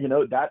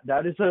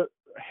 That is a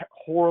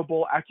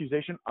horrible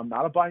accusation. I'm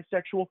not a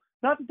bisexual.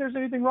 Not that there's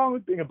anything wrong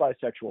with being a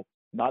bisexual.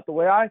 Not the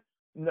way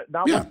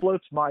what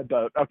floats my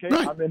boat. Okay.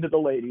 Right. I'm into the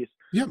ladies.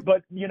 Yeah.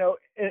 But,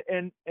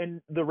 and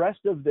the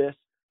rest of this,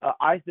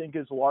 I think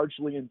is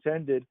largely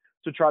intended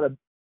to try to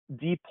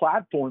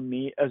deplatform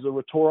me as a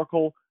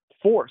rhetorical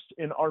force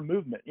in our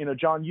movement.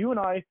 John, you and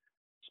I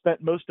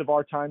spent most of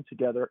our time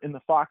together in the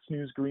Fox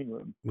News green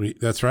room.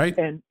 That's right.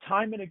 And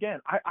time and again,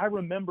 I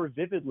remember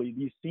vividly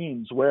these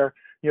scenes where,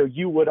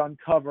 you would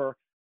uncover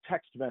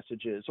text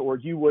messages or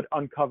you would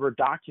uncover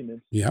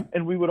documents. Yeah.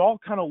 And we would all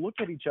kind of look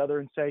at each other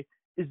and say,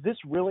 is this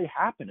really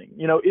happening?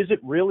 Is it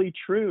really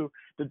true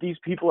that these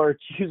people are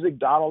accusing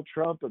Donald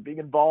Trump of being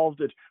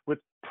involved with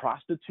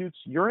prostitutes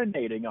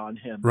urinating on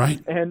him?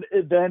 Right. And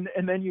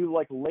then you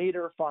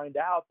later find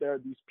out there are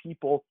these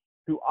people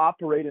who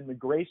operate in the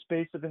gray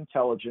space of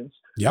intelligence,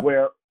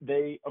 where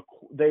they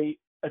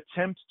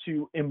attempt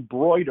to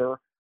embroider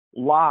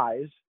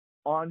lies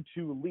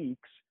onto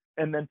leaks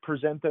and then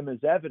present them as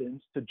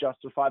evidence to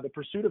justify the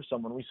pursuit of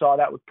someone. We saw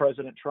that with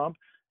President Trump.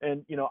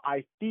 And,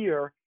 I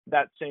fear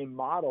that same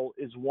model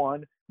is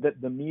one that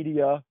the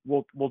media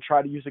will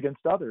try to use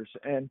against others.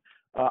 And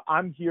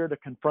I'm here to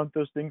confront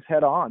those things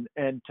head on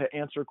and to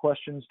answer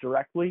questions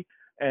directly.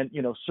 And,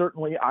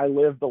 certainly I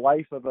lived the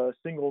life of a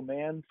single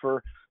man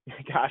for,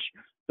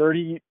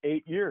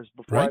 38 years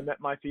before I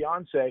met my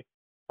fiance.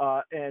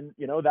 And,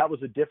 that was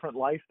a different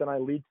life than I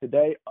lead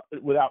today.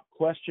 Without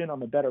question,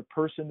 I'm a better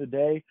person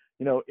today,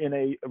 in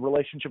a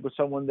relationship with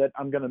someone that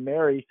I'm going to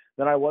marry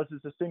than I was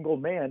as a single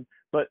man.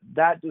 But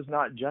that does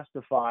not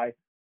justify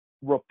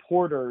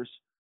reporters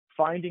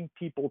finding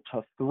people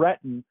to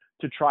threaten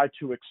to try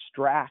to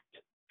extract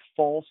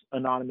false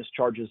anonymous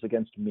charges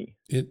against me.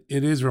 It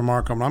is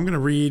remarkable. I'm going to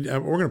read, we're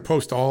going to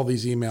post all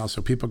these emails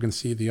so people can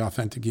see the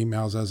authentic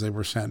emails as they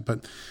were sent.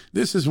 But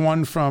this is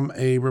one from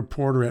a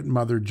reporter at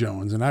Mother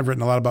Jones. And I've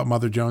written a lot about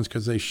Mother Jones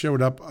because they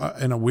showed up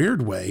in a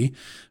weird way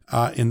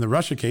in the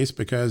Russia case,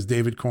 because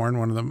David Korn,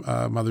 one of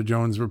the Mother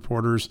Jones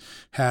reporters,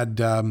 had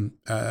been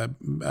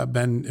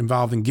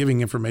involved in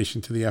giving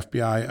information to the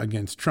FBI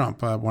against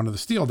Trump, one of the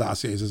Steele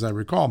dossiers, as I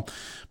recall.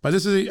 But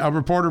this is a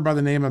reporter by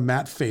the name of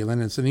Matt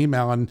Phelan. It's an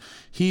email, and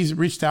he's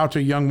reached out to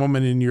a young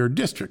woman in your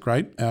district,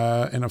 right,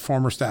 and a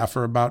former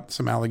staffer about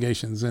some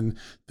allegations. And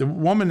the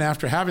woman,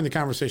 after having the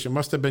conversation,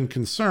 must have been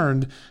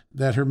concerned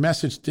that her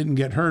message didn't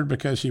get heard,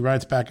 because she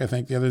writes back, I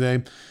think, the other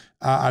day,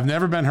 I've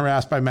never been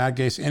harassed by Matt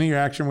Gaetz. Any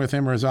interaction with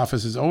him or his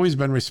office has always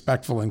been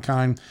respectful and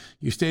kind.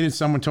 You stated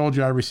someone told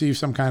you I received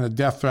some kind of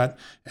death threat,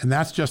 and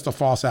that's just a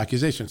false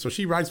accusation. So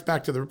she writes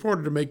back to the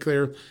reporter to make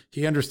clear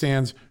he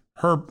understands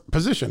her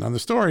position on the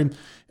story.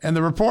 And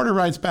the reporter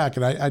writes back,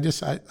 and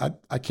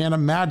I can't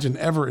imagine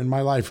ever in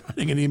my life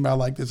writing an email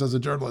like this as a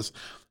journalist.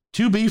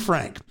 To be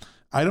frank,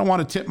 I don't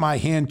want to tip my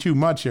hand too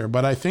much here,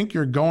 but I think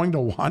you're going to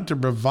want to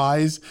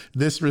revise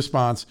this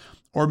response,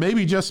 or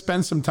maybe just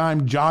spend some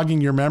time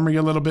jogging your memory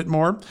a little bit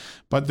more.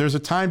 But there's a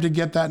time to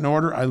get that in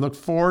order. I look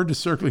forward to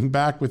circling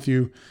back with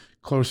you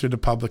closer to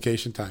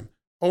publication time.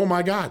 Oh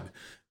my God.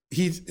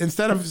 He's,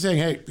 instead of saying,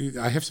 hey,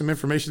 I have some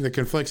information that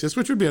conflicts this,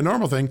 which would be a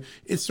normal thing,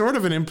 it's sort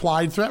of an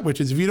implied threat,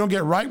 which is if you don't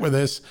get right with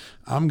this,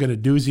 I'm going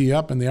to doozy you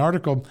up in the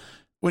article.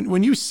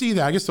 When you see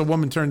that, I guess the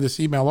woman turned this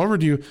email over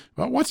to you.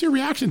 Well, what's your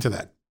reaction to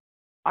that?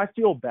 I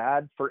feel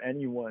bad for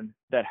anyone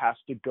that has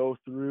to go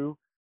through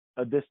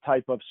this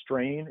type of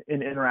strain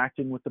in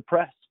interacting with the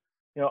press.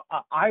 You know,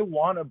 I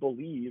want to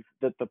believe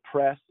that the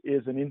press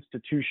is an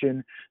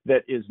institution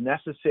that is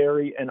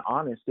necessary and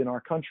honest in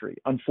our country.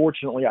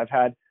 Unfortunately, I've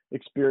had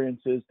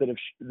experiences that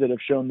have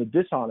shown the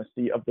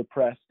dishonesty of the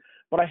press,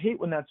 but I hate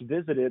when that's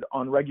visited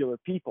on regular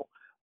people.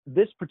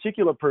 This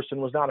particular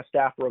person was not a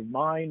staffer of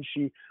mine.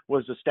 She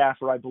was a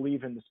staffer, I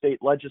believe, in the state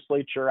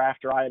legislature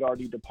after I had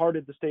already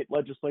departed the state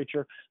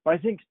legislature. But I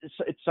think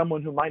it's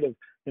someone who might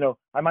have,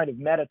 I might have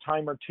met a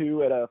time or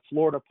two at a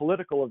Florida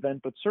political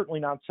event, but certainly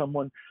not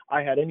someone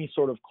I had any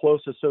sort of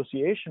close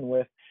association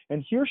with.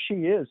 And here she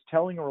is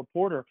telling a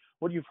reporter,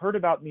 what you've heard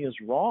about me is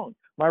wrong.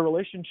 My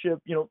relationship,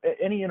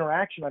 any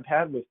interaction I've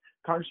had with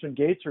Congressman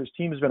Gaetz or his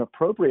team has been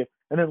appropriate.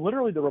 And then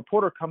literally the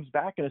reporter comes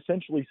back and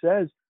essentially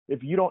says,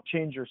 if you don't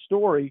change your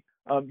story,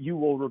 you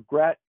will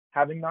regret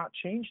having not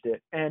changed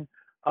it. And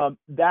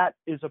that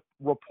is a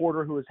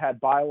reporter who has had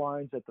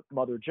bylines at the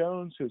Mother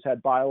Jones, who's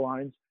had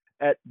bylines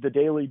at the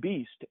Daily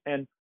Beast.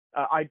 And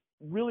I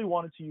really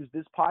wanted to use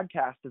this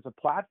podcast as a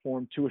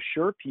platform to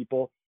assure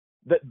people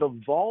that the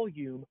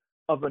volume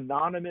of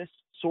anonymous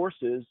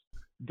sources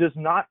does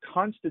not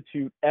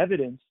constitute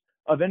evidence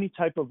of any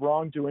type of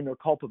wrongdoing or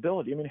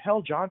culpability. I mean,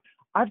 hell, John,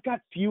 I've got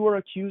fewer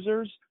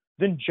accusers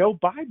than Joe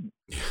Biden.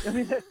 I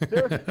mean,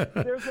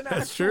 there's an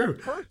actual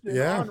person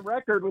on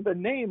record with a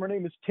name. Her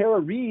name is Tara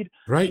Reid.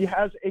 Right. She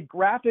has a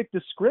graphic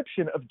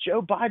description of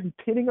Joe Biden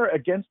pinning her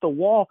against the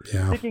wall,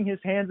 sticking his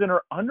hands in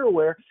her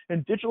underwear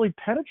and digitally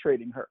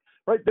penetrating her.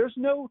 Right. There's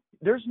no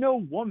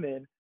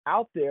woman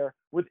out there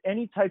with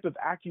any type of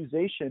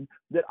accusation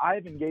that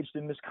I've engaged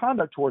in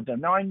misconduct toward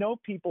them. Now, I know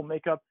people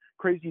make up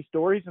crazy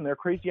stories and they're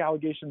crazy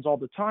allegations all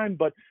the time,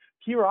 but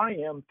here I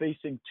am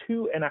facing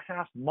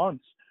 2.5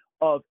 months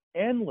of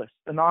endless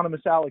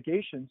anonymous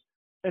allegations,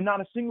 and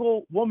not a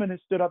single woman has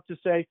stood up to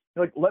say,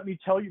 like, let me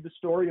tell you the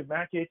story of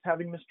Matt Gaetz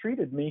having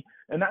mistreated me.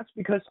 And that's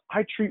because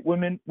I treat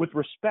women with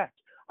respect.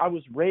 I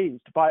was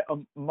raised by a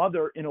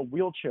mother in a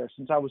wheelchair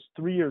since I was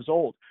 3 years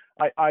old.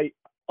 I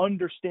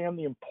understand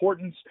the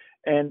importance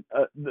and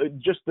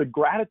just the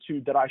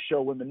gratitude that I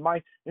show women.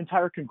 My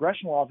entire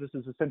congressional office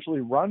is essentially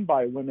run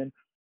by women.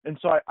 And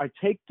so I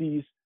take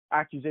these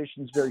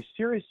accusations very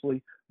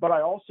seriously, but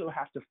I also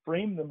have to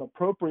frame them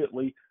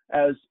appropriately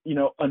as,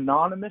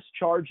 anonymous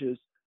charges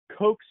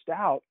coaxed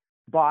out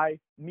by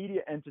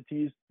media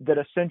entities that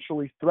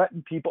essentially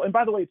threaten people. And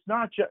by the way, it's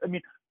not just,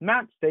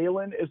 Matt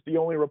Phelan is the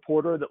only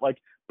reporter that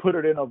put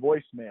it in a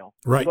voicemail.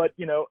 Right. But,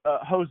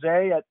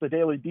 Jose at the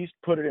Daily Beast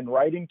put it in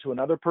writing to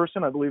another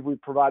person. I believe we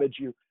provided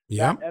you.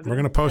 Yeah, we're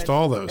going to post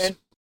all those. And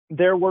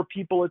there were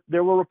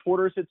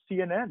reporters at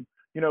CNN,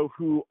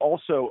 who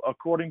also,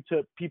 according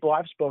to people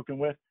I've spoken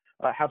with,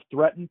 have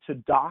threatened to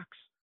dox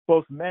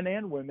both men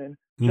and women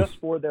just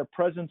for their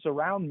presence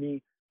around me,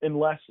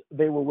 unless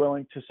they were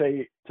willing to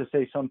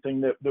say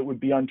something that would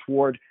be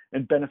untoward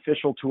and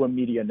beneficial to a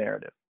media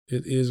narrative.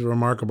 It is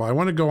remarkable. I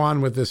want to go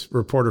on with this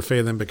reporter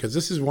Phelan, because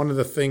this is one of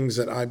the things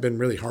that I've been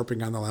really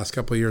harping on the last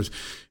couple of years,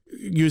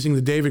 using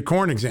the David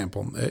Corn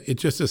example. It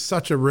just is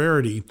such a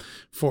rarity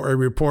for a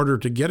reporter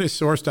to get a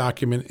source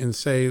document and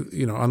say,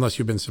 unless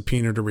you've been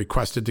subpoenaed or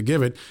requested to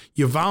give it,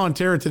 you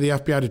volunteer it to the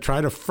FBI to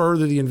try to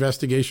further the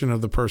investigation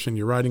of the person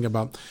you're writing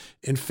about.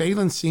 And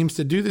Phelan seems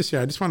to do this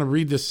here. I just want to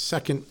read this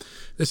second.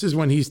 This is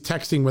when he's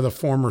texting with a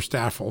former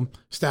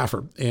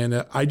staffer.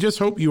 And I just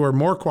hope you are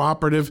more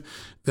cooperative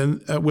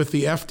than with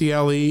the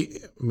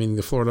FDLE, meaning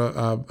the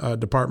Florida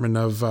Department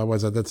of,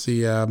 that's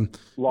the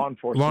Law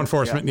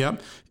Enforcement.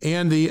 Yep.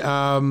 And the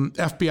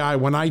FBI,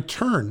 when I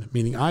turn,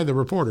 meaning I, the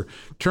reporter,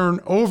 turn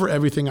over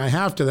everything I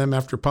have to them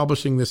after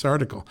publishing this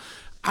article.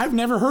 I've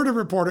never heard a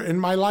reporter in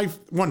my life,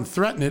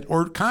 threaten it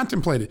or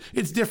contemplate it.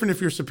 It's different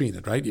if you're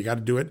subpoenaed, right? You got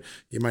to do it.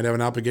 You might have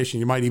an obligation.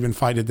 You might even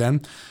fight it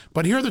then.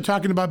 But here they're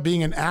talking about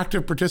being an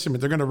active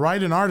participant. They're going to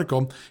write an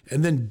article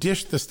and then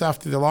dish the stuff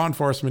to the law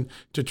enforcement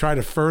to try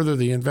to further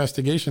the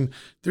investigation.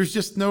 There's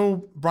just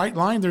no bright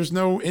line. There's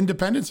no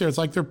independence there. It's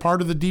like they're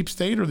part of the deep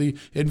state or the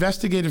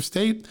investigative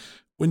state.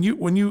 When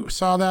you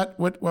saw that,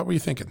 what were you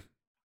thinking?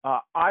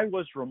 I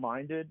was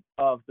reminded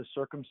of the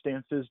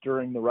circumstances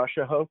during the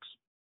Russia hoax.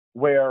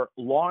 where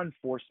law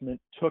enforcement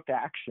took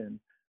action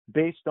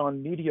based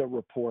on media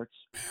reports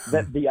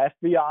that the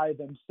FBI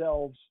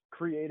themselves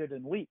created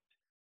and leaked.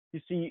 You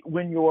see,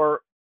 when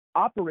you're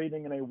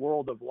operating in a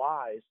world of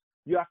lies,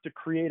 you have to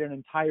create an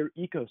entire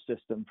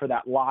ecosystem for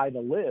that lie to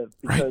live,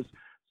 because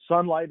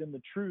sunlight and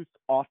the truth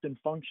often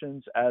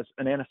functions as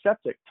an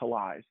antiseptic to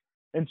lies.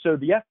 And so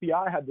the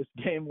FBI had this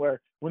game where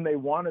when they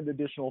wanted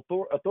additional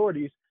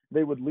authorities,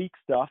 they would leak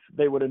stuff.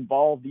 They would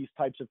involve these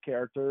types of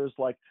characters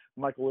like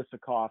Michael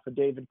Isikoff and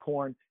David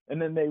Korn,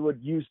 and then they would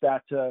use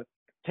that to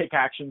take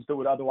actions that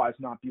would otherwise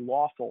not be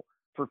lawful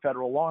for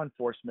federal law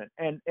enforcement.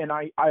 And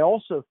I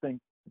also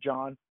think,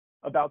 John,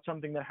 about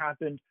something that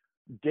happened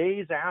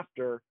days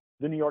after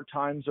the New York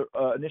Times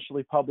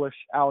initially published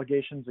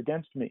allegations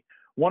against me.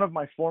 One of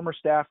my former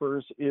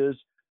staffers is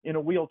in a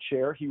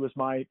wheelchair. He was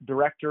my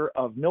director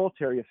of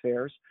military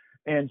affairs,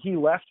 and he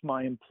left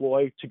my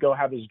employ to go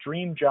have his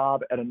dream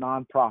job at a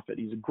nonprofit.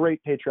 He's a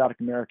great patriotic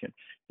American.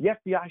 The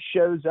FBI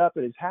shows up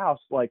at his house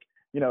at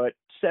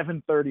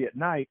 7:30 at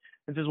night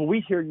and says, well,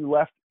 we hear you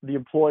left the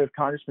employ of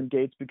Congressman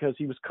Gaetz because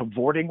he was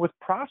cavorting with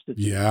prostitutes.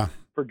 Yeah.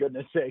 For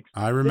goodness sakes.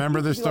 I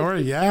remember the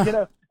story.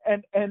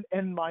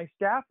 And my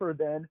staffer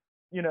then,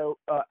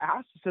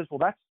 asked, says, well,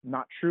 that's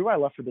not true. I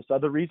left for this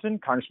other reason.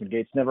 Congressman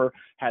Gaetz never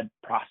had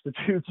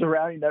prostitutes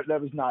around.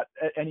 That was not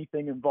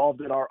anything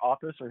involved in our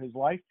office or his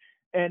life.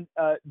 And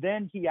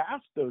then he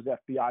asked those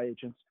FBI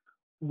agents,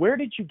 where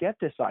did you get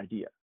this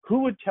idea? Who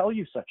would tell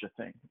you such a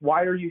thing?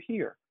 Why are you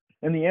here?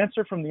 And the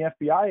answer from the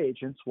FBI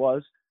agents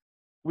was,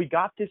 we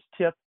got this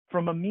tip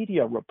from a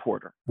media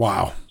reporter.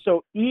 Wow.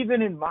 So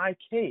even in my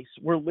case,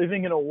 we're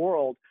living in a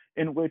world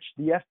in which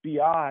the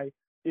FBI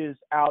is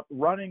out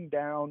running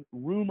down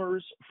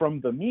rumors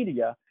from the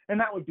media. And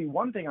that would be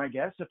one thing, I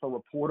guess, if a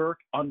reporter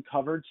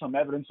uncovered some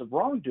evidence of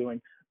wrongdoing.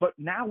 But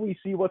now we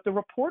see what the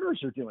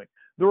reporters are doing.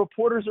 The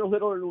reporters are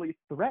literally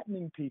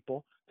threatening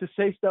people to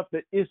say stuff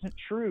that isn't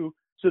true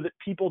so that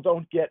people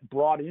don't get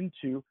brought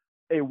into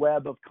a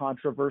web of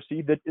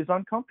controversy that is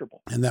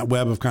uncomfortable. And that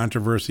web of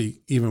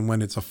controversy, even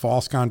when it's a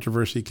false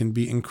controversy, can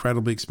be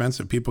incredibly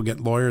expensive. People get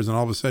lawyers and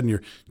all of a sudden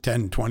you're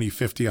 10, 20,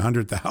 50,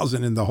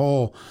 100,000 in the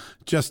hole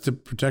just to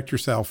protect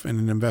yourself in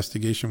an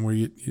investigation where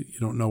you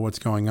don't know what's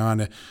going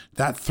on.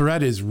 That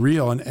threat is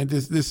real. And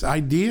this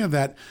idea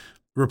that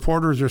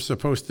reporters are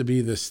supposed to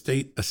be the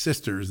state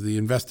assisters, the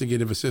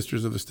investigative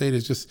assisters of the state,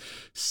 is just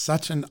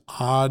such an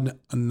odd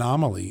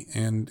anomaly.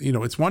 And,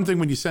 it's one thing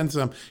when you send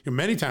some,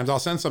 many times I'll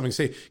send something and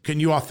say, can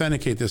you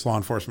authenticate this law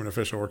enforcement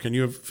official, or can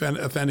you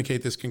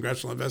authenticate this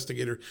congressional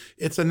investigator?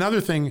 It's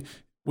another thing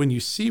when you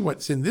see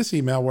what's in this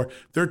email where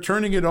they're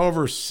turning it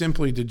over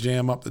simply to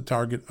jam up the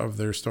target of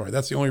their story.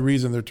 That's the only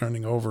reason they're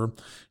turning over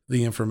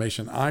the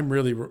information. I'm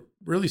really,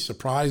 really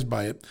surprised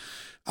by it.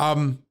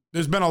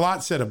 There's been a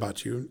lot said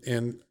about you,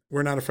 and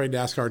we're not afraid to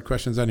ask hard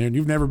questions on here. And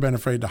you've never been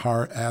afraid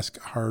to ask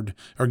hard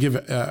or give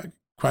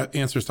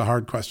answers to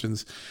hard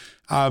questions.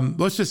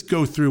 Let's just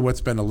go through what's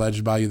been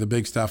alleged by you, the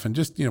big stuff, and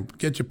just,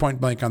 get you point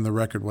blank on the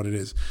record what it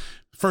is.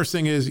 First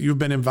thing is, you've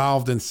been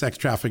involved in sex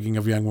trafficking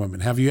of young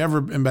women. Have you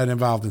ever been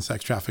involved in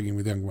sex trafficking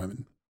with young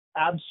women?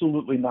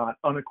 Absolutely not.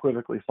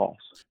 Unequivocally false.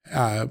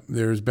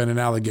 There's been an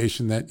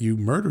allegation that you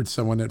murdered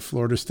someone at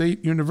Florida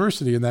State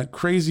University in that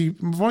crazy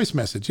voice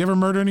message. You ever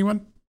murder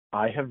anyone?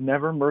 I have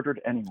never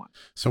murdered anyone.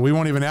 So we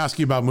won't even ask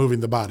you about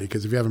moving the body,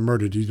 because if you haven't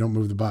murdered, you don't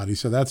move the body.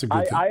 So that's a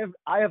good thing.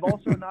 I have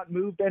also not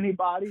moved any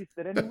bodies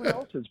that anyone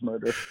else has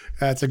murdered.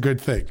 That's a good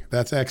thing.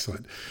 That's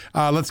excellent.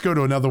 Let's go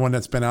to another one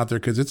that's been out there,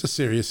 because it's a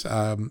serious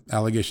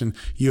allegation.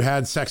 You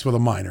had sex with a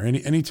minor.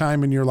 Any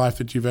time in your life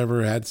that you've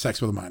ever had sex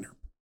with a minor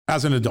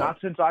as an adult? Not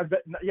since I've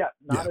been,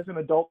 as an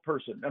adult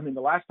person. I mean,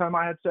 the last time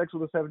I had sex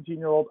with a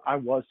 17-year-old, I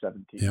was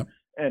 17. Yep.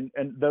 And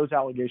those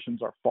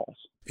allegations are false.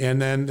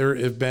 And then there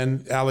have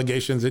been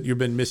allegations that you've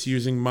been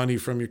misusing money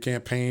from your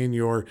campaign,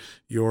 your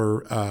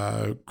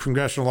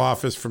congressional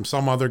office, from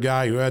some other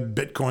guy who had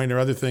Bitcoin or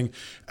other thing.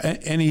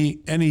 Any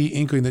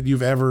inkling that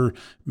you've ever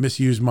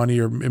misused money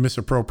or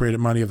misappropriated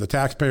money of the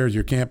taxpayers,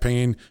 your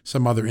campaign,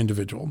 some other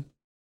individual?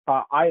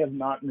 I have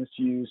not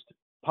misused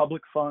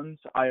public funds.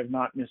 I have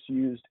not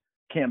misused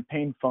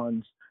campaign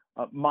funds.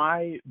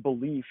 My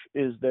belief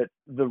is that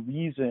the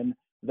reason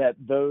that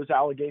those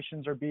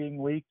allegations are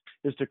being leaked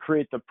is to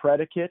create the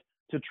predicate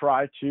to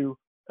try to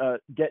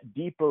get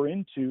deeper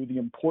into the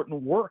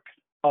important work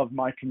of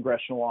my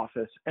congressional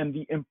office and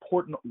the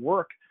important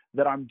work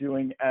that I'm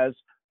doing as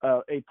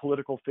a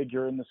political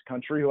figure in this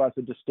country who has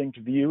a distinct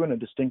view and a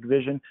distinct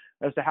vision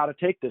as to how to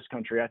take this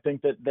country. I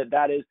think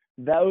that is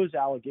those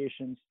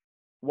allegations,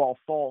 while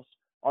false,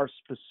 are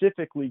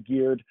specifically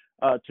geared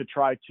to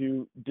try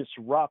to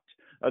disrupt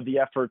the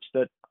efforts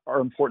that are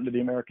important to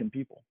the American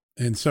people.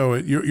 And so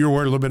you're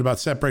worried a little bit about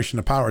separation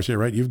of powers here,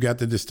 right? You've got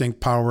the distinct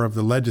power of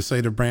the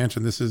legislative branch,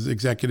 and this is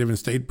executive and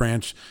state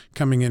branch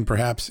coming in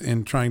perhaps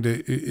and trying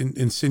to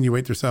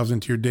insinuate themselves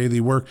into your daily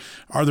work.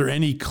 Are there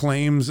any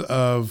claims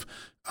of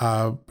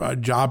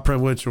job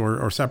privilege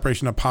or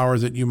separation of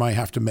powers that you might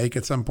have to make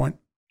at some point?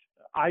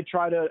 I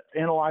try to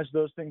analyze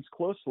those things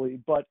closely,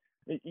 but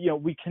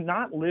we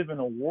cannot live in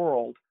a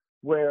world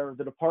where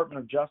the Department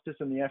of Justice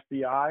and the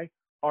FBI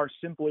are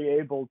simply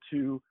able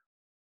to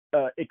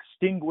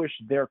extinguish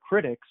their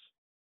critics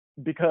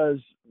because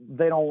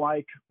they don't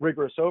like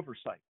rigorous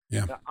oversight.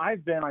 Yeah. Now,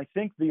 I've been, I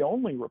think, the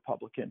only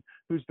Republican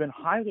who's been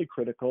highly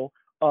critical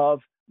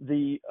of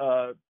the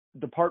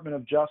Department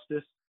of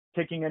Justice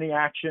taking any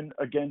action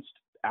against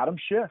Adam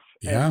Schiff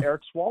and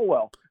Eric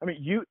Swalwell. I mean,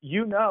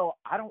 you know,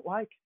 I don't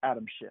like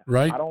Adam Schiff.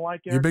 Right. I don't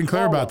like Eric You've been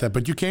clear Swalwell. about that,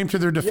 but you came to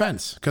their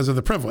defense because of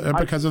the privilege,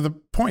 because of the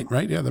point,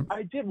 right? Yeah.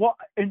 I did. Well,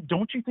 and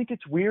don't you think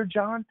it's weird,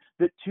 John,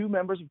 that two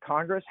members of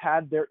Congress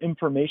had their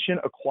information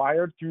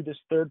acquired through this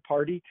third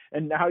party,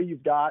 and now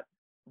you've got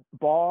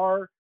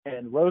Barr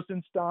and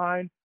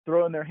Rosenstein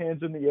throwing their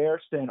hands in the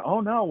air saying, oh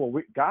no, well,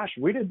 we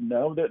didn't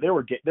know that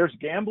there's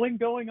gambling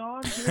going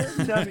on here.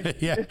 You know, I mean,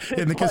 yeah,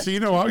 in the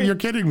casino. Oh, you're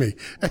kidding me.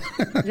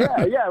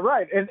 yeah,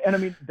 right. And I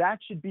mean, that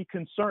should be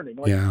concerning.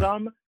 Like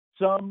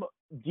some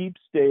deep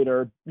state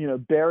or, you know,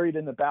 buried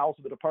in the bowels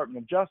of the Department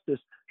of Justice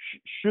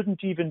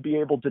shouldn't even be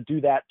able to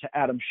do that to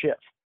Adam Schiff.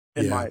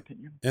 In my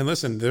opinion. And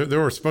listen, there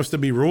were supposed to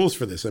be rules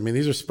for this. I mean,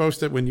 these are supposed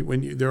to, when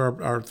you there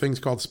are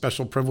things called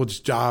special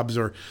privileged jobs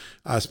or,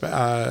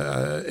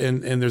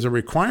 and there's a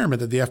requirement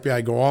that the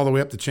FBI go all the way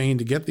up the chain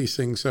to get these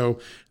things. So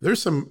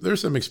there's some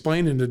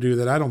explaining to do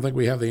that I don't think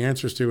we have the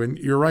answers to. And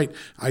you're right.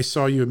 I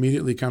saw you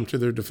immediately come to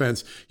their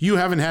defense. You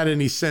haven't had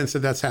any sense that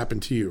that's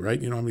happened to you, right?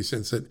 You don't have any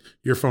sense that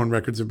your phone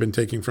records have been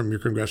taken from your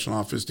congressional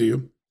office, do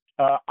you?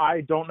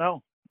 I don't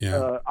know.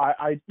 Yeah.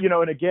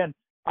 And again,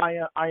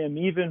 I am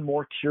even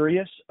more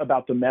curious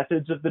about the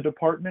methods of the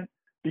department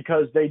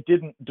because they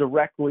didn't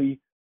directly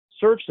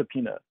serve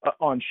subpoena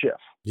on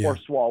Schiff or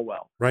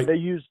Swalwell. Right. They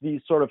used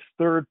these sort of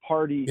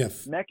third-party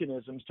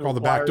mechanisms to call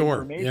the back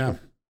door. Information. Yeah.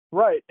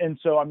 Right. And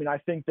so, I mean,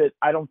 I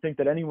don't think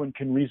that anyone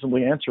can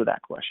reasonably answer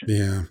that question.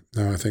 Yeah.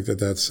 No, I think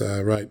that's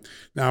right.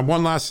 Now,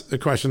 one last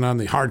question on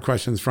the hard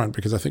questions front,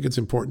 because I think it's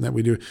important that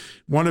we do.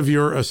 One of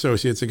your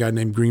associates, a guy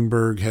named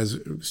Greenberg, has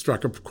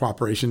struck a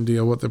cooperation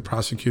deal with the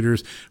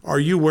prosecutors. Are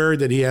you worried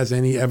that he has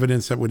any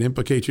evidence that would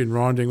implicate you in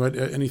wrongdoing?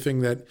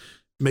 Anything that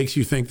makes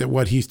you think that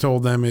what he's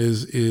told them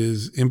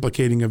is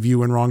implicating of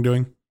you in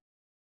wrongdoing?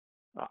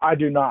 I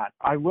do not.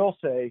 I will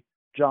say,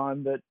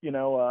 John, that, you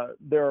know,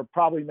 there are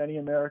probably many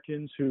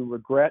Americans who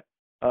regret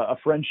a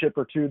friendship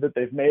or two that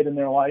they've made in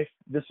their life.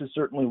 This is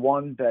certainly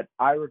one that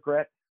I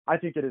regret. I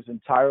think it is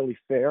entirely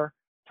fair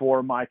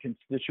for my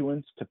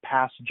constituents to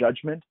pass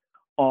judgment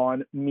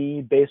on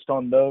me based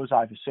on those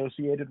I've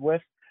associated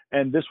with.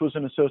 And this was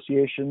an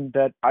association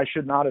that I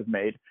should not have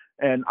made.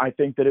 And I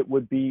think that it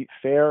would be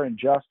fair and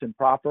just and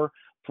proper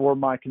for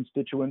my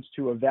constituents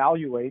to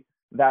evaluate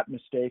that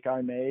mistake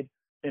I made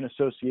in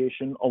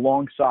association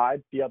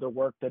alongside the other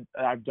work that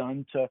I've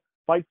done to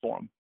fight for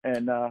them.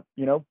 And,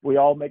 you know, we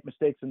all make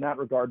mistakes in that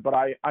regard, but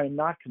I am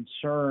not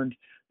concerned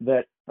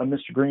that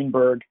Mr.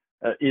 Greenberg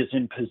is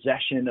in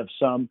possession of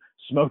some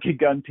smoking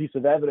gun piece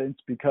of evidence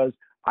because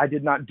I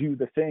did not do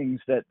the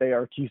things that they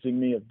are accusing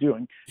me of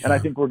doing. Yeah. And I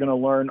think we're going to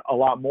learn a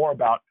lot more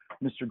about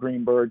Mr.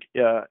 Greenberg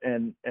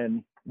and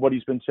what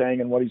he's been saying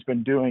and what he's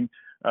been doing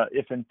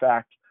if, in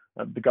fact,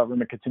 the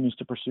government continues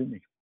to pursue me.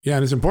 Yeah,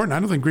 and it's important. I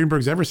don't think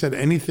Greenberg's ever said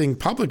anything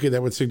publicly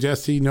that would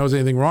suggest he knows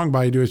anything wrong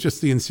by you. It's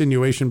just the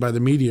insinuation by the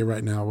media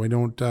right now. We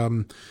don't,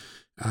 in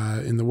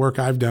the work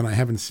I've done, I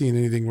haven't seen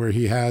anything where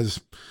he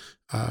has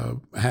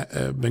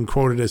been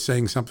quoted as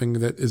saying something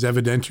that is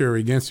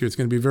evidentiary against you. It's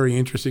going to be very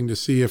interesting to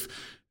see if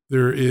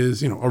there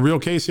is, you know, a real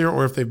case here,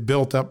 or if they've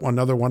built up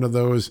another one of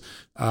those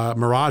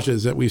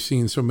mirages that we've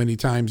seen so many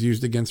times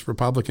used against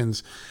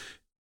Republicans.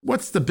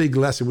 What's the big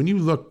lesson? When you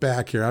look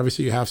back here,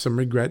 obviously you have some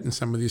regret in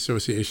some of the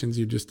associations.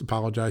 You just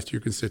apologize to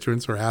your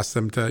constituents or ask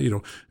them to, you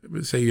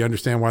know, say you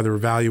understand why they're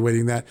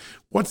evaluating that.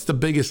 What's the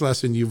biggest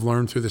lesson you've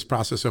learned through this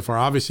process so far?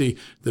 Obviously,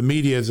 the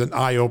media is an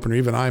eye-opener.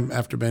 Even I'm,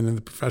 after being in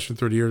the profession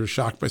 30 years,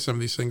 shocked by some of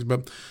these things.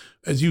 But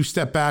as you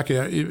step back,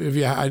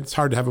 it's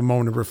hard to have a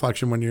moment of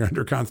reflection when you're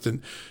under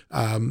constant,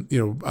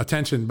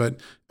 attention. But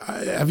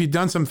have you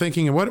done some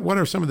thinking? And what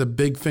are some of the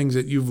big things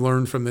that you've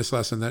learned from this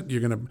lesson that you're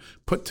going to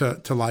put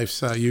to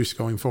life's use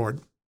going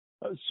forward?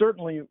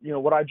 Certainly, you know,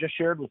 what I just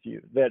shared with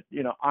you, that,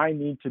 you know, I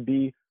need to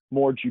be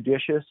more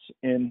judicious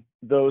in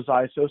those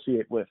I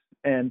associate with.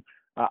 And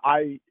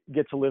I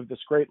get to live this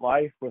great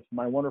life with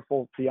my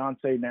wonderful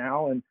fiance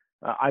now. And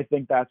I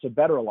think that's a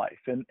better life.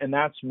 And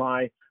that's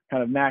my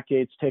kind of Matt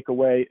Gaetz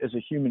takeaway as a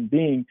human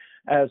being.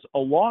 As a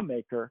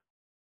lawmaker,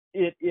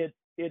 it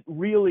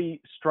really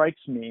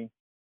strikes me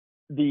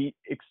the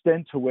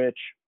extent to which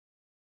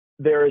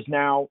there is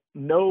now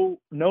no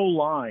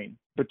line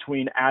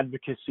between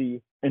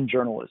advocacy and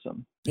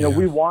journalism. You know,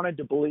 we wanted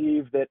to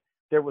believe that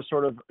there was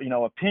sort of, you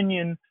know,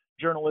 opinion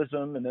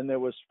journalism, and then there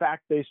was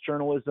fact-based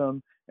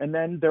journalism, and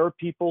then there are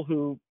people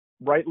who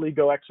rightly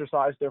go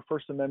exercise their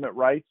First Amendment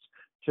rights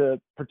to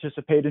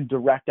participate in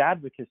direct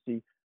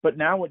advocacy. But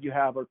now what you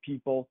have are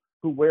people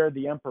who wear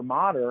the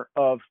imprimatur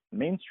of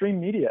mainstream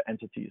media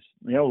entities,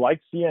 you know, like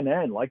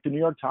CNN, like the New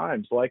York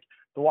Times, like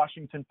the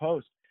Washington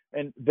Post.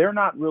 And they're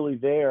not really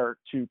there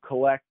to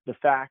collect the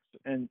facts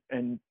and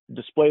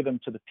display them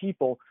to the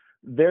people.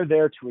 they're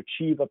there to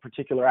achieve a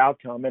particular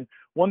outcome. And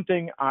one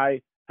thing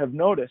I have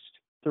noticed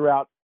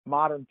throughout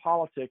modern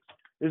politics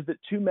is that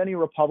too many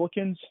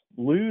Republicans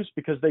lose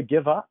because they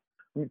give up.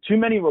 Too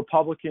many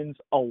Republicans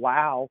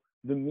allow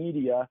the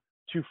media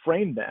to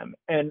frame them,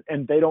 and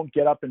they don't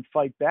get up and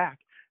fight back.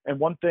 And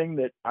one thing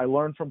that I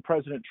learned from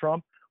President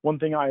Trump, one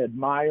thing I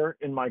admire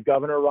in my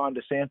governor, Ron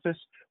DeSantis,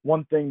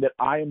 one thing that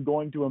I am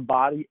going to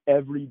embody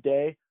every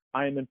day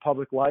I am in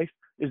public life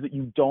is that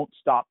you don't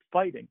stop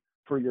fighting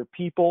for your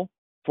people,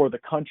 for the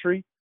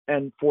country,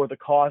 and for the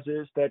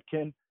causes that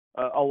can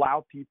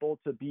allow people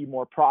to be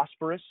more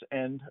prosperous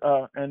and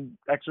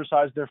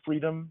exercise their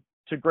freedom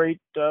to great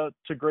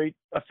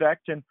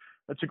effect and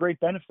to great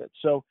benefit.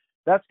 So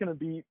that's going to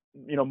be,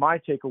 my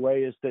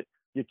takeaway is that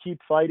you keep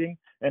fighting,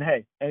 and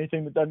hey,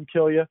 anything that doesn't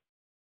kill you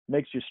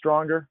makes you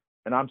stronger,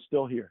 and I'm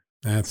still here.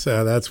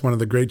 That's one of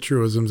the great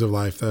truisms of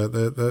life.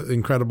 The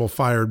incredible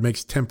fire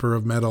makes temper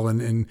of metal,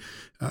 and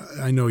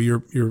I know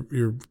you're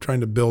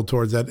trying to build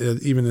towards that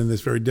even in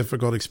this very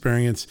difficult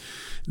experience.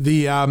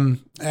 I know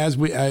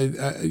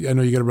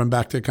you got to run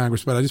back to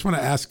Congress, but I just want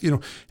to ask,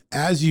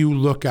 as you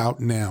look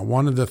out now,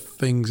 one of the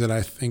things that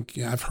I think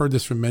I've heard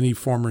this from many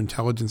former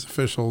intelligence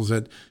officials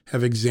that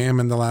have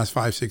examined the last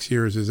 5-6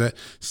 years is that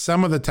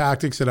some of the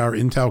tactics that our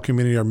intel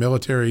community, our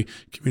military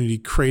community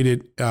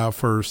created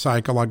for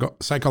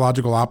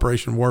psychological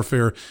operation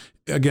warfare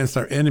against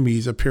our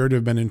enemies appear to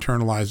have been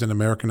internalized in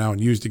America now and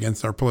used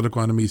against our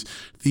political enemies.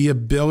 The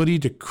ability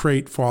to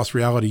create false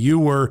reality. You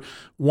were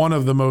one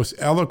of the most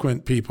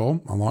eloquent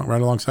people,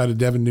 right alongside of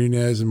Devin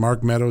Nunes and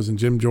Mark Meadows and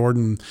Jim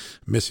Jordan,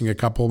 missing a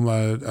couple,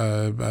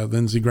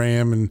 Lindsey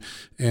Graham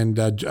and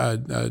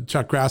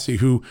Chuck Grassley,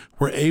 who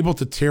were able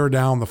to tear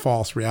down the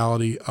false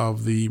reality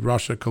of the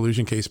Russia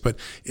collusion case. But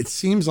it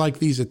seems like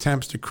these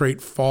attempts to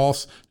create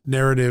false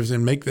narratives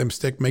and make them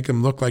stick, make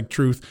them look like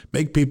truth,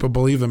 make people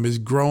believe them is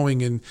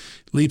growing in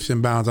leaps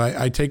and bounds.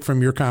 I take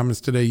from your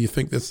comments today, you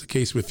think that's the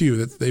case with you,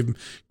 that they've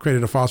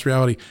created a false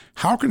reality.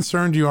 How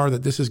concerned you are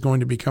that this is going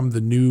to become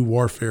the new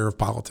warfare of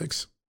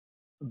politics?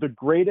 The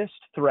greatest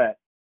threat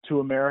to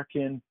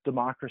American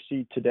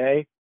democracy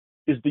today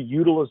is the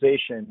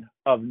utilization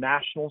of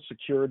national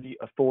security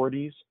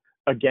authorities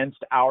against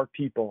our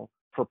people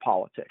for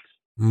politics.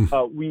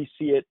 We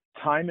see it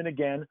time and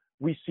again.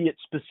 We see it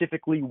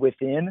specifically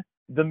within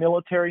the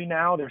military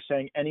now. They're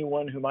saying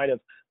anyone who might have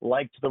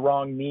liked the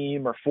wrong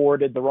meme or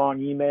forwarded the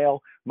wrong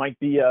email might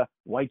be a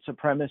white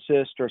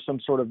supremacist or some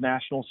sort of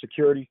national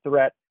security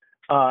threat.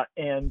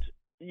 And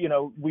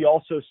we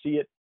also see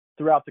it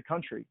throughout the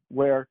country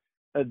where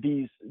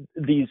these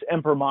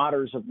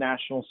imprimataurs of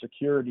national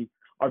security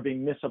are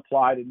being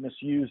misapplied and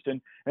misused.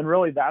 And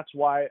really, that's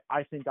why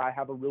I think I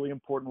have a really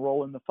important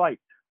role in the fight.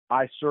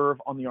 I serve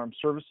on the Armed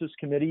Services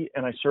Committee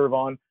and I serve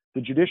on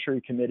the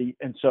Judiciary Committee.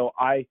 And so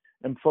I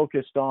am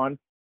focused on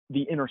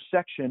the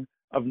intersection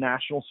of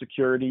national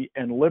security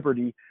and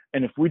liberty.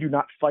 And if we do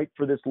not fight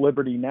for this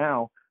liberty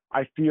now,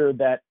 I fear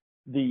that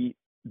the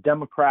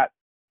Democrat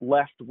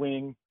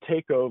left-wing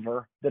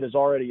takeover that has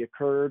already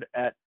occurred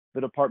at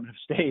the Department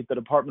of State, the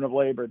Department of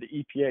Labor, the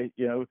EPA,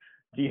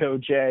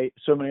 DOJ,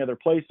 so many other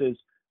places,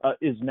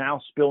 is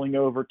now spilling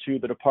over to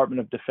the Department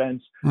of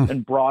Defense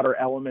and broader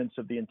elements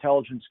of the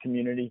intelligence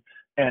community.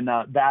 And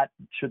that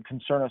should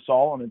concern us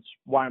all. And it's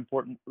why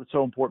it's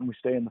so important we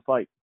stay in the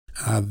fight.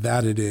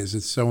 That it is.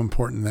 It's so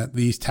important that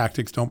these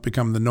tactics don't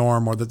become the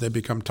norm or that they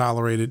become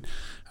tolerated.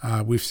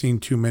 We've seen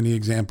too many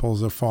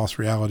examples of false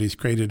realities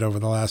created over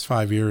the last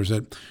 5 years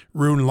that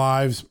ruin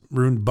lives,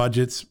 ruin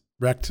budgets,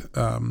 wrecked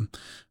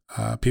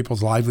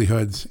people's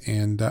livelihoods,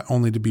 and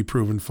only to be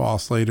proven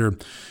false later.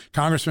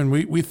 Congressman,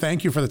 we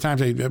thank you for the time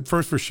today.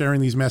 First, for sharing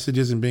these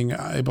messages and being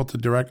able to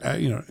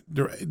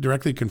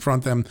directly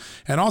confront them,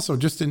 and also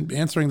just in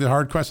answering the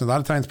hard questions. A lot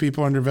of times,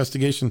 people under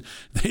investigation,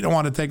 they don't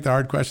want to take the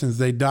hard questions;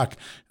 they duck.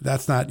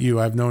 That's not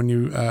you. I've known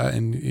you,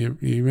 and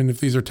even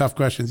if these are tough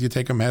questions, you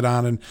take them head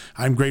on. And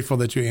I'm grateful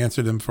that you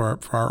answered them for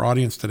our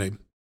audience today.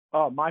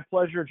 Oh, my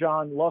pleasure,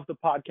 John. Love the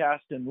podcast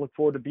and look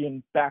forward to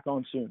being back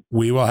on soon.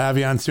 We will have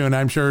you on soon.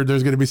 I'm sure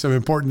there's going to be some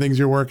important things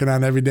you're working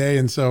on every day.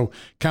 And so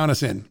count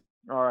us in.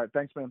 All right.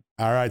 Thanks, man.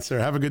 All right, sir.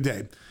 Have a good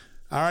day.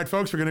 All right,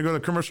 folks, we're going to go to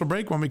commercial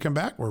break. When we come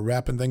back, we're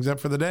wrapping things up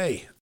for the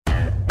day.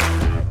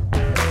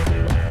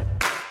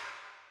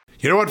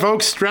 You know what,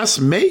 folks? Stress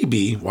may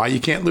be why you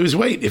can't lose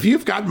weight. If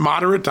you've got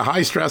moderate to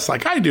high stress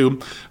like I do,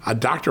 a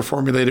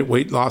doctor-formulated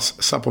weight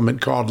loss supplement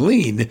called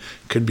Lean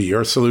could be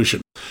your solution.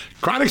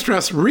 Chronic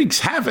stress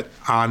wreaks havoc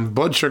on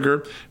blood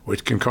sugar,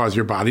 which can cause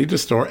your body to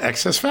store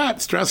excess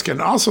fat. Stress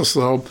can also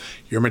slow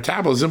your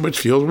metabolism, which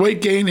fuels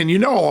weight gain. And you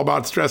know all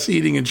about stress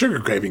eating and sugar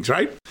cravings,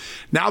 right?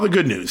 Now the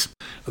good news.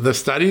 The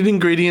studied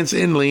ingredients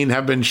in Lean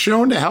have been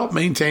shown to help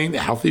maintain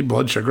healthy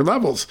blood sugar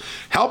levels,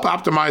 help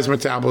optimize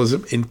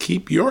metabolism, and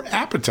keep your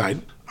appetite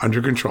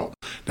under control.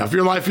 Now, if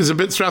your life is a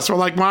bit stressful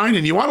like mine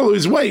and you want to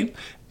lose weight,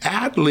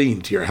 Add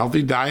lean to your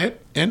healthy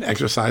diet and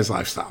exercise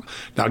lifestyle.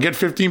 Now get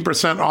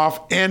 15%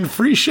 off and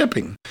free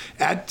shipping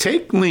at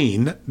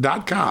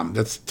takelean.com.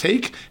 That's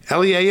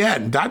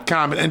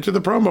takelean.com and enter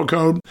the promo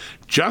code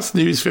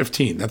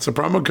JustNews15. That's the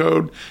promo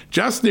code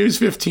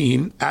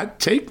JustNews15 at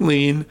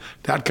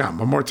takelean.com.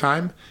 One more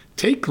time,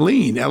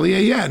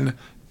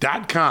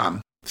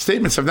 takelean.com.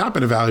 Statements have not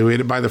been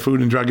evaluated by the Food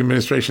and Drug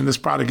Administration. This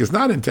product is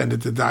not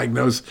intended to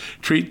diagnose,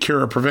 treat, cure,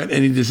 or prevent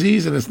any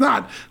disease, and is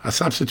not a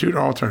substitute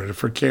or alternative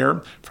for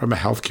care from a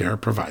healthcare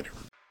provider.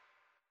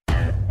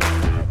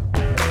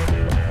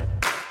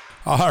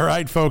 All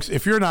right, folks,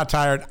 if you're not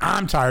tired,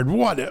 I'm tired.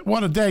 What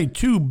a day.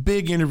 2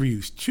 big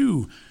interviews,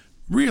 2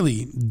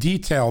 really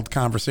detailed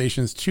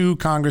conversations, 2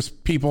 Congress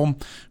people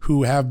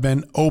who have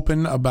been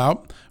open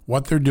about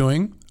what they're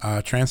doing,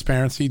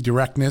 transparency,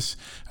 directness.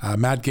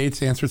 Matt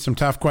Gaetz answered some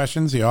tough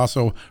questions. He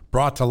also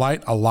brought to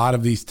light a lot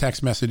of these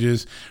text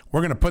messages.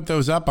 We're going to put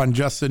those up on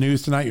Just the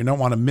News tonight. You don't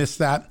want to miss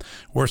that.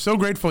 We're so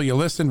grateful you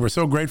listened. We're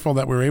so grateful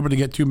that we were able to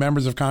get 2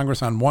 members of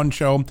Congress on one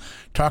show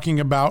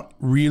talking about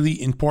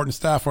really important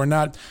stuff. We're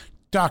not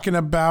talking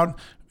about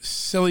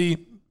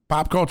silly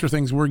pop culture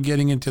things. We're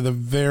getting into the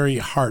very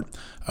heart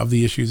of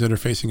the issues that are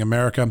facing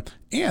America.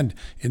 And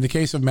in the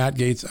case of Matt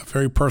Gaetz, a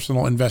very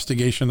personal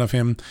investigation of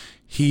him.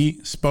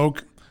 He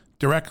spoke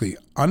directly,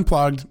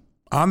 unplugged,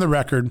 on the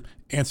record,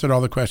 answered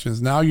all the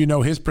questions. Now you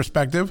know his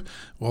perspective.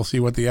 We'll see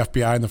what the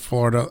FBI and the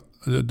Florida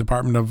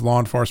Department of Law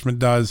Enforcement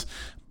does.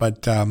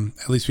 But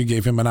at least we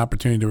gave him an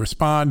opportunity to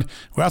respond.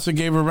 We also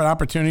gave an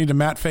opportunity to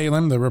Matt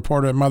Phelan, the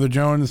reporter at Mother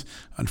Jones.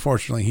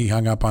 Unfortunately, he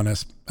hung up on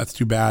us. That's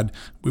too bad.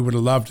 We would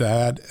have loved to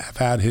have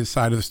had his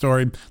side of the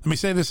story. Let me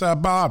say this,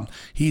 Bob.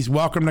 He's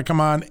welcome to come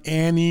on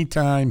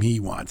anytime he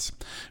wants.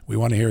 We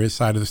want to hear his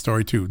side of the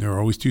story, too. There are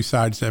always 2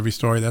 sides to every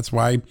story. That's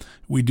why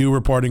we do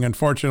reporting.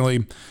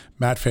 Unfortunately,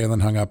 Matt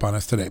Phelan hung up on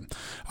us today.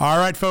 All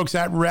right, folks,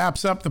 that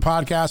wraps up the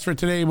podcast for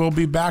today. We'll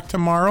be back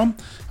tomorrow.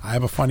 I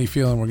have a funny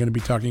feeling we're going to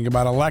be talking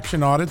about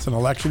election audits and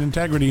election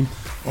integrity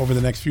over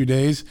the next few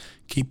days.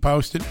 Keep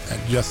posted at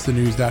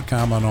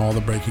justthenews.com on all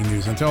the breaking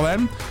news. Until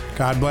then,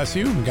 God bless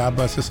you, and God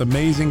bless this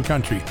amazing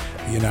country,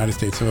 the United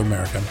States of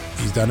America.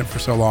 He's done it for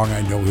so long,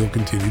 I know he'll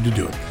continue to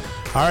do it.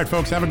 All right,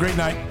 folks, have a great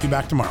night. Be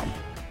back tomorrow.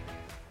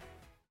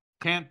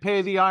 Can't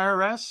pay the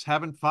IRS?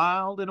 Haven't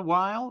filed in a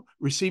while?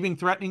 Receiving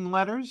threatening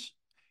letters?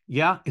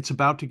 Yeah, it's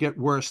about to get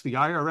worse. The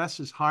IRS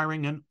is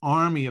hiring an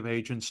army of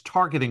agents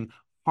targeting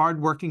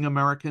hardworking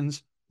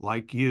Americans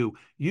like you.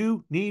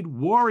 You need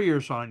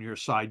warriors on your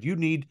side. You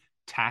need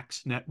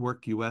Tax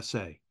Network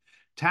USA.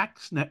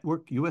 Tax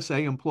Network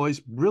USA employs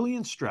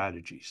brilliant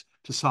strategies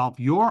to solve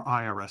your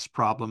IRS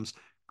problems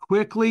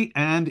quickly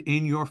and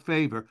in your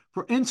favor.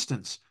 For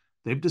instance,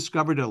 they've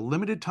discovered a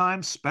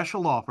limited-time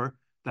special offer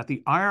that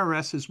the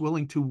IRS is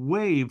willing to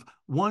waive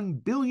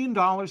 $1 billion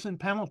in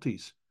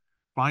penalties.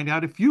 Find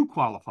out if you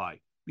qualify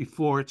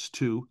before it's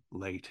too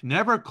late.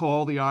 Never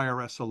call the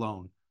IRS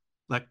alone.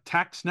 Let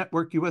Tax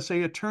Network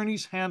USA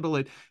attorneys handle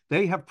it.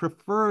 They have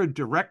preferred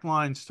direct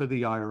lines to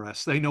the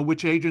IRS. They know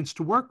which agents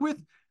to work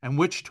with and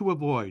which to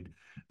avoid.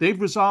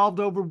 They've resolved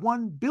over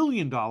 $1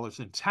 billion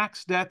in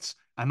tax debts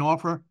and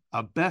offer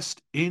a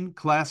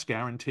best-in-class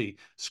guarantee.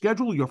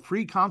 Schedule your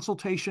free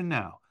consultation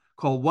now.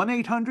 Call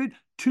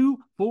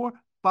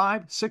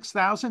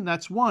 1-800-245-6000.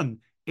 That's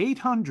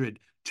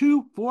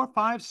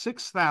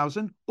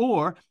 1-800-245-6000,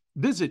 or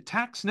visit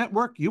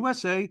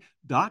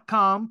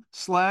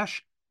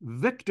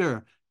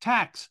taxnetworkusa.com/Victor.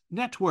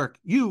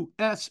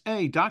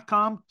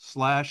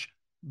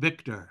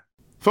 taxnetworkusa.com/Victor.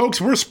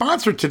 Folks, we're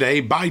sponsored today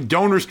by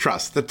Donors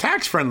Trust, the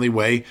tax-friendly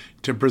way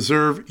to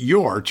preserve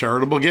your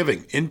charitable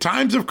giving. In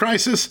times of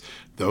crisis,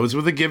 those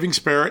with a giving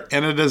spirit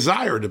and a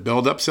desire to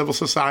build up civil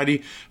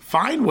society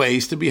find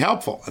ways to be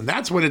helpful. And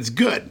that's when it's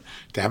good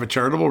to have a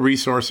charitable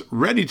resource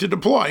ready to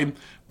deploy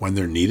when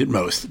they're needed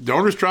most.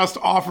 Donors Trust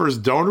offers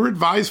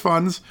donor-advised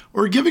funds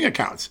or giving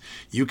accounts.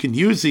 You can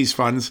use these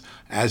funds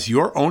as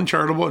your own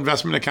charitable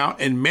investment account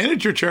and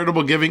manage your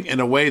charitable giving in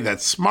a way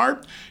that's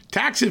smart,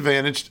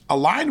 tax-advantaged,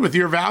 aligned with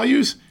your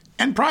values,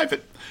 and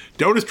private.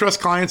 Donors Trust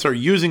clients are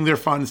using their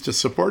funds to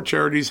support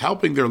charities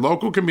helping their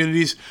local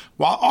communities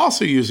while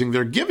also using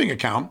their giving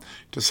account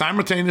to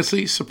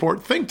simultaneously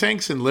support think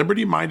tanks and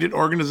liberty-minded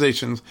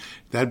organizations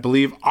that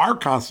believe our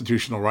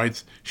constitutional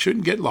rights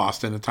shouldn't get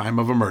lost in a time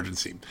of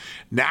emergency.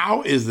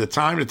 Now is the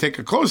time to take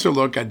a closer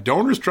look at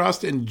Donors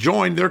Trust and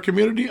join their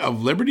community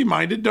of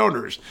liberty-minded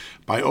donors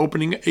by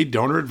opening a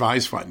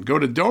donor-advised fund. Go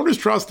to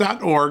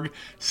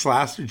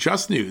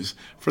donorstrust.org/justnews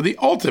for the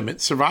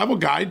ultimate survival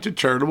guide to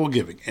charitable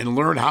giving and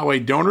learn how a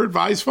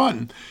donor-advised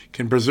fund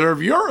can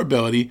preserve your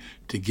ability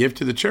to give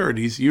to the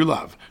charities you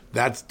love.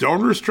 That's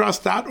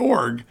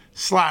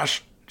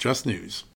donorstrust.org/justnews.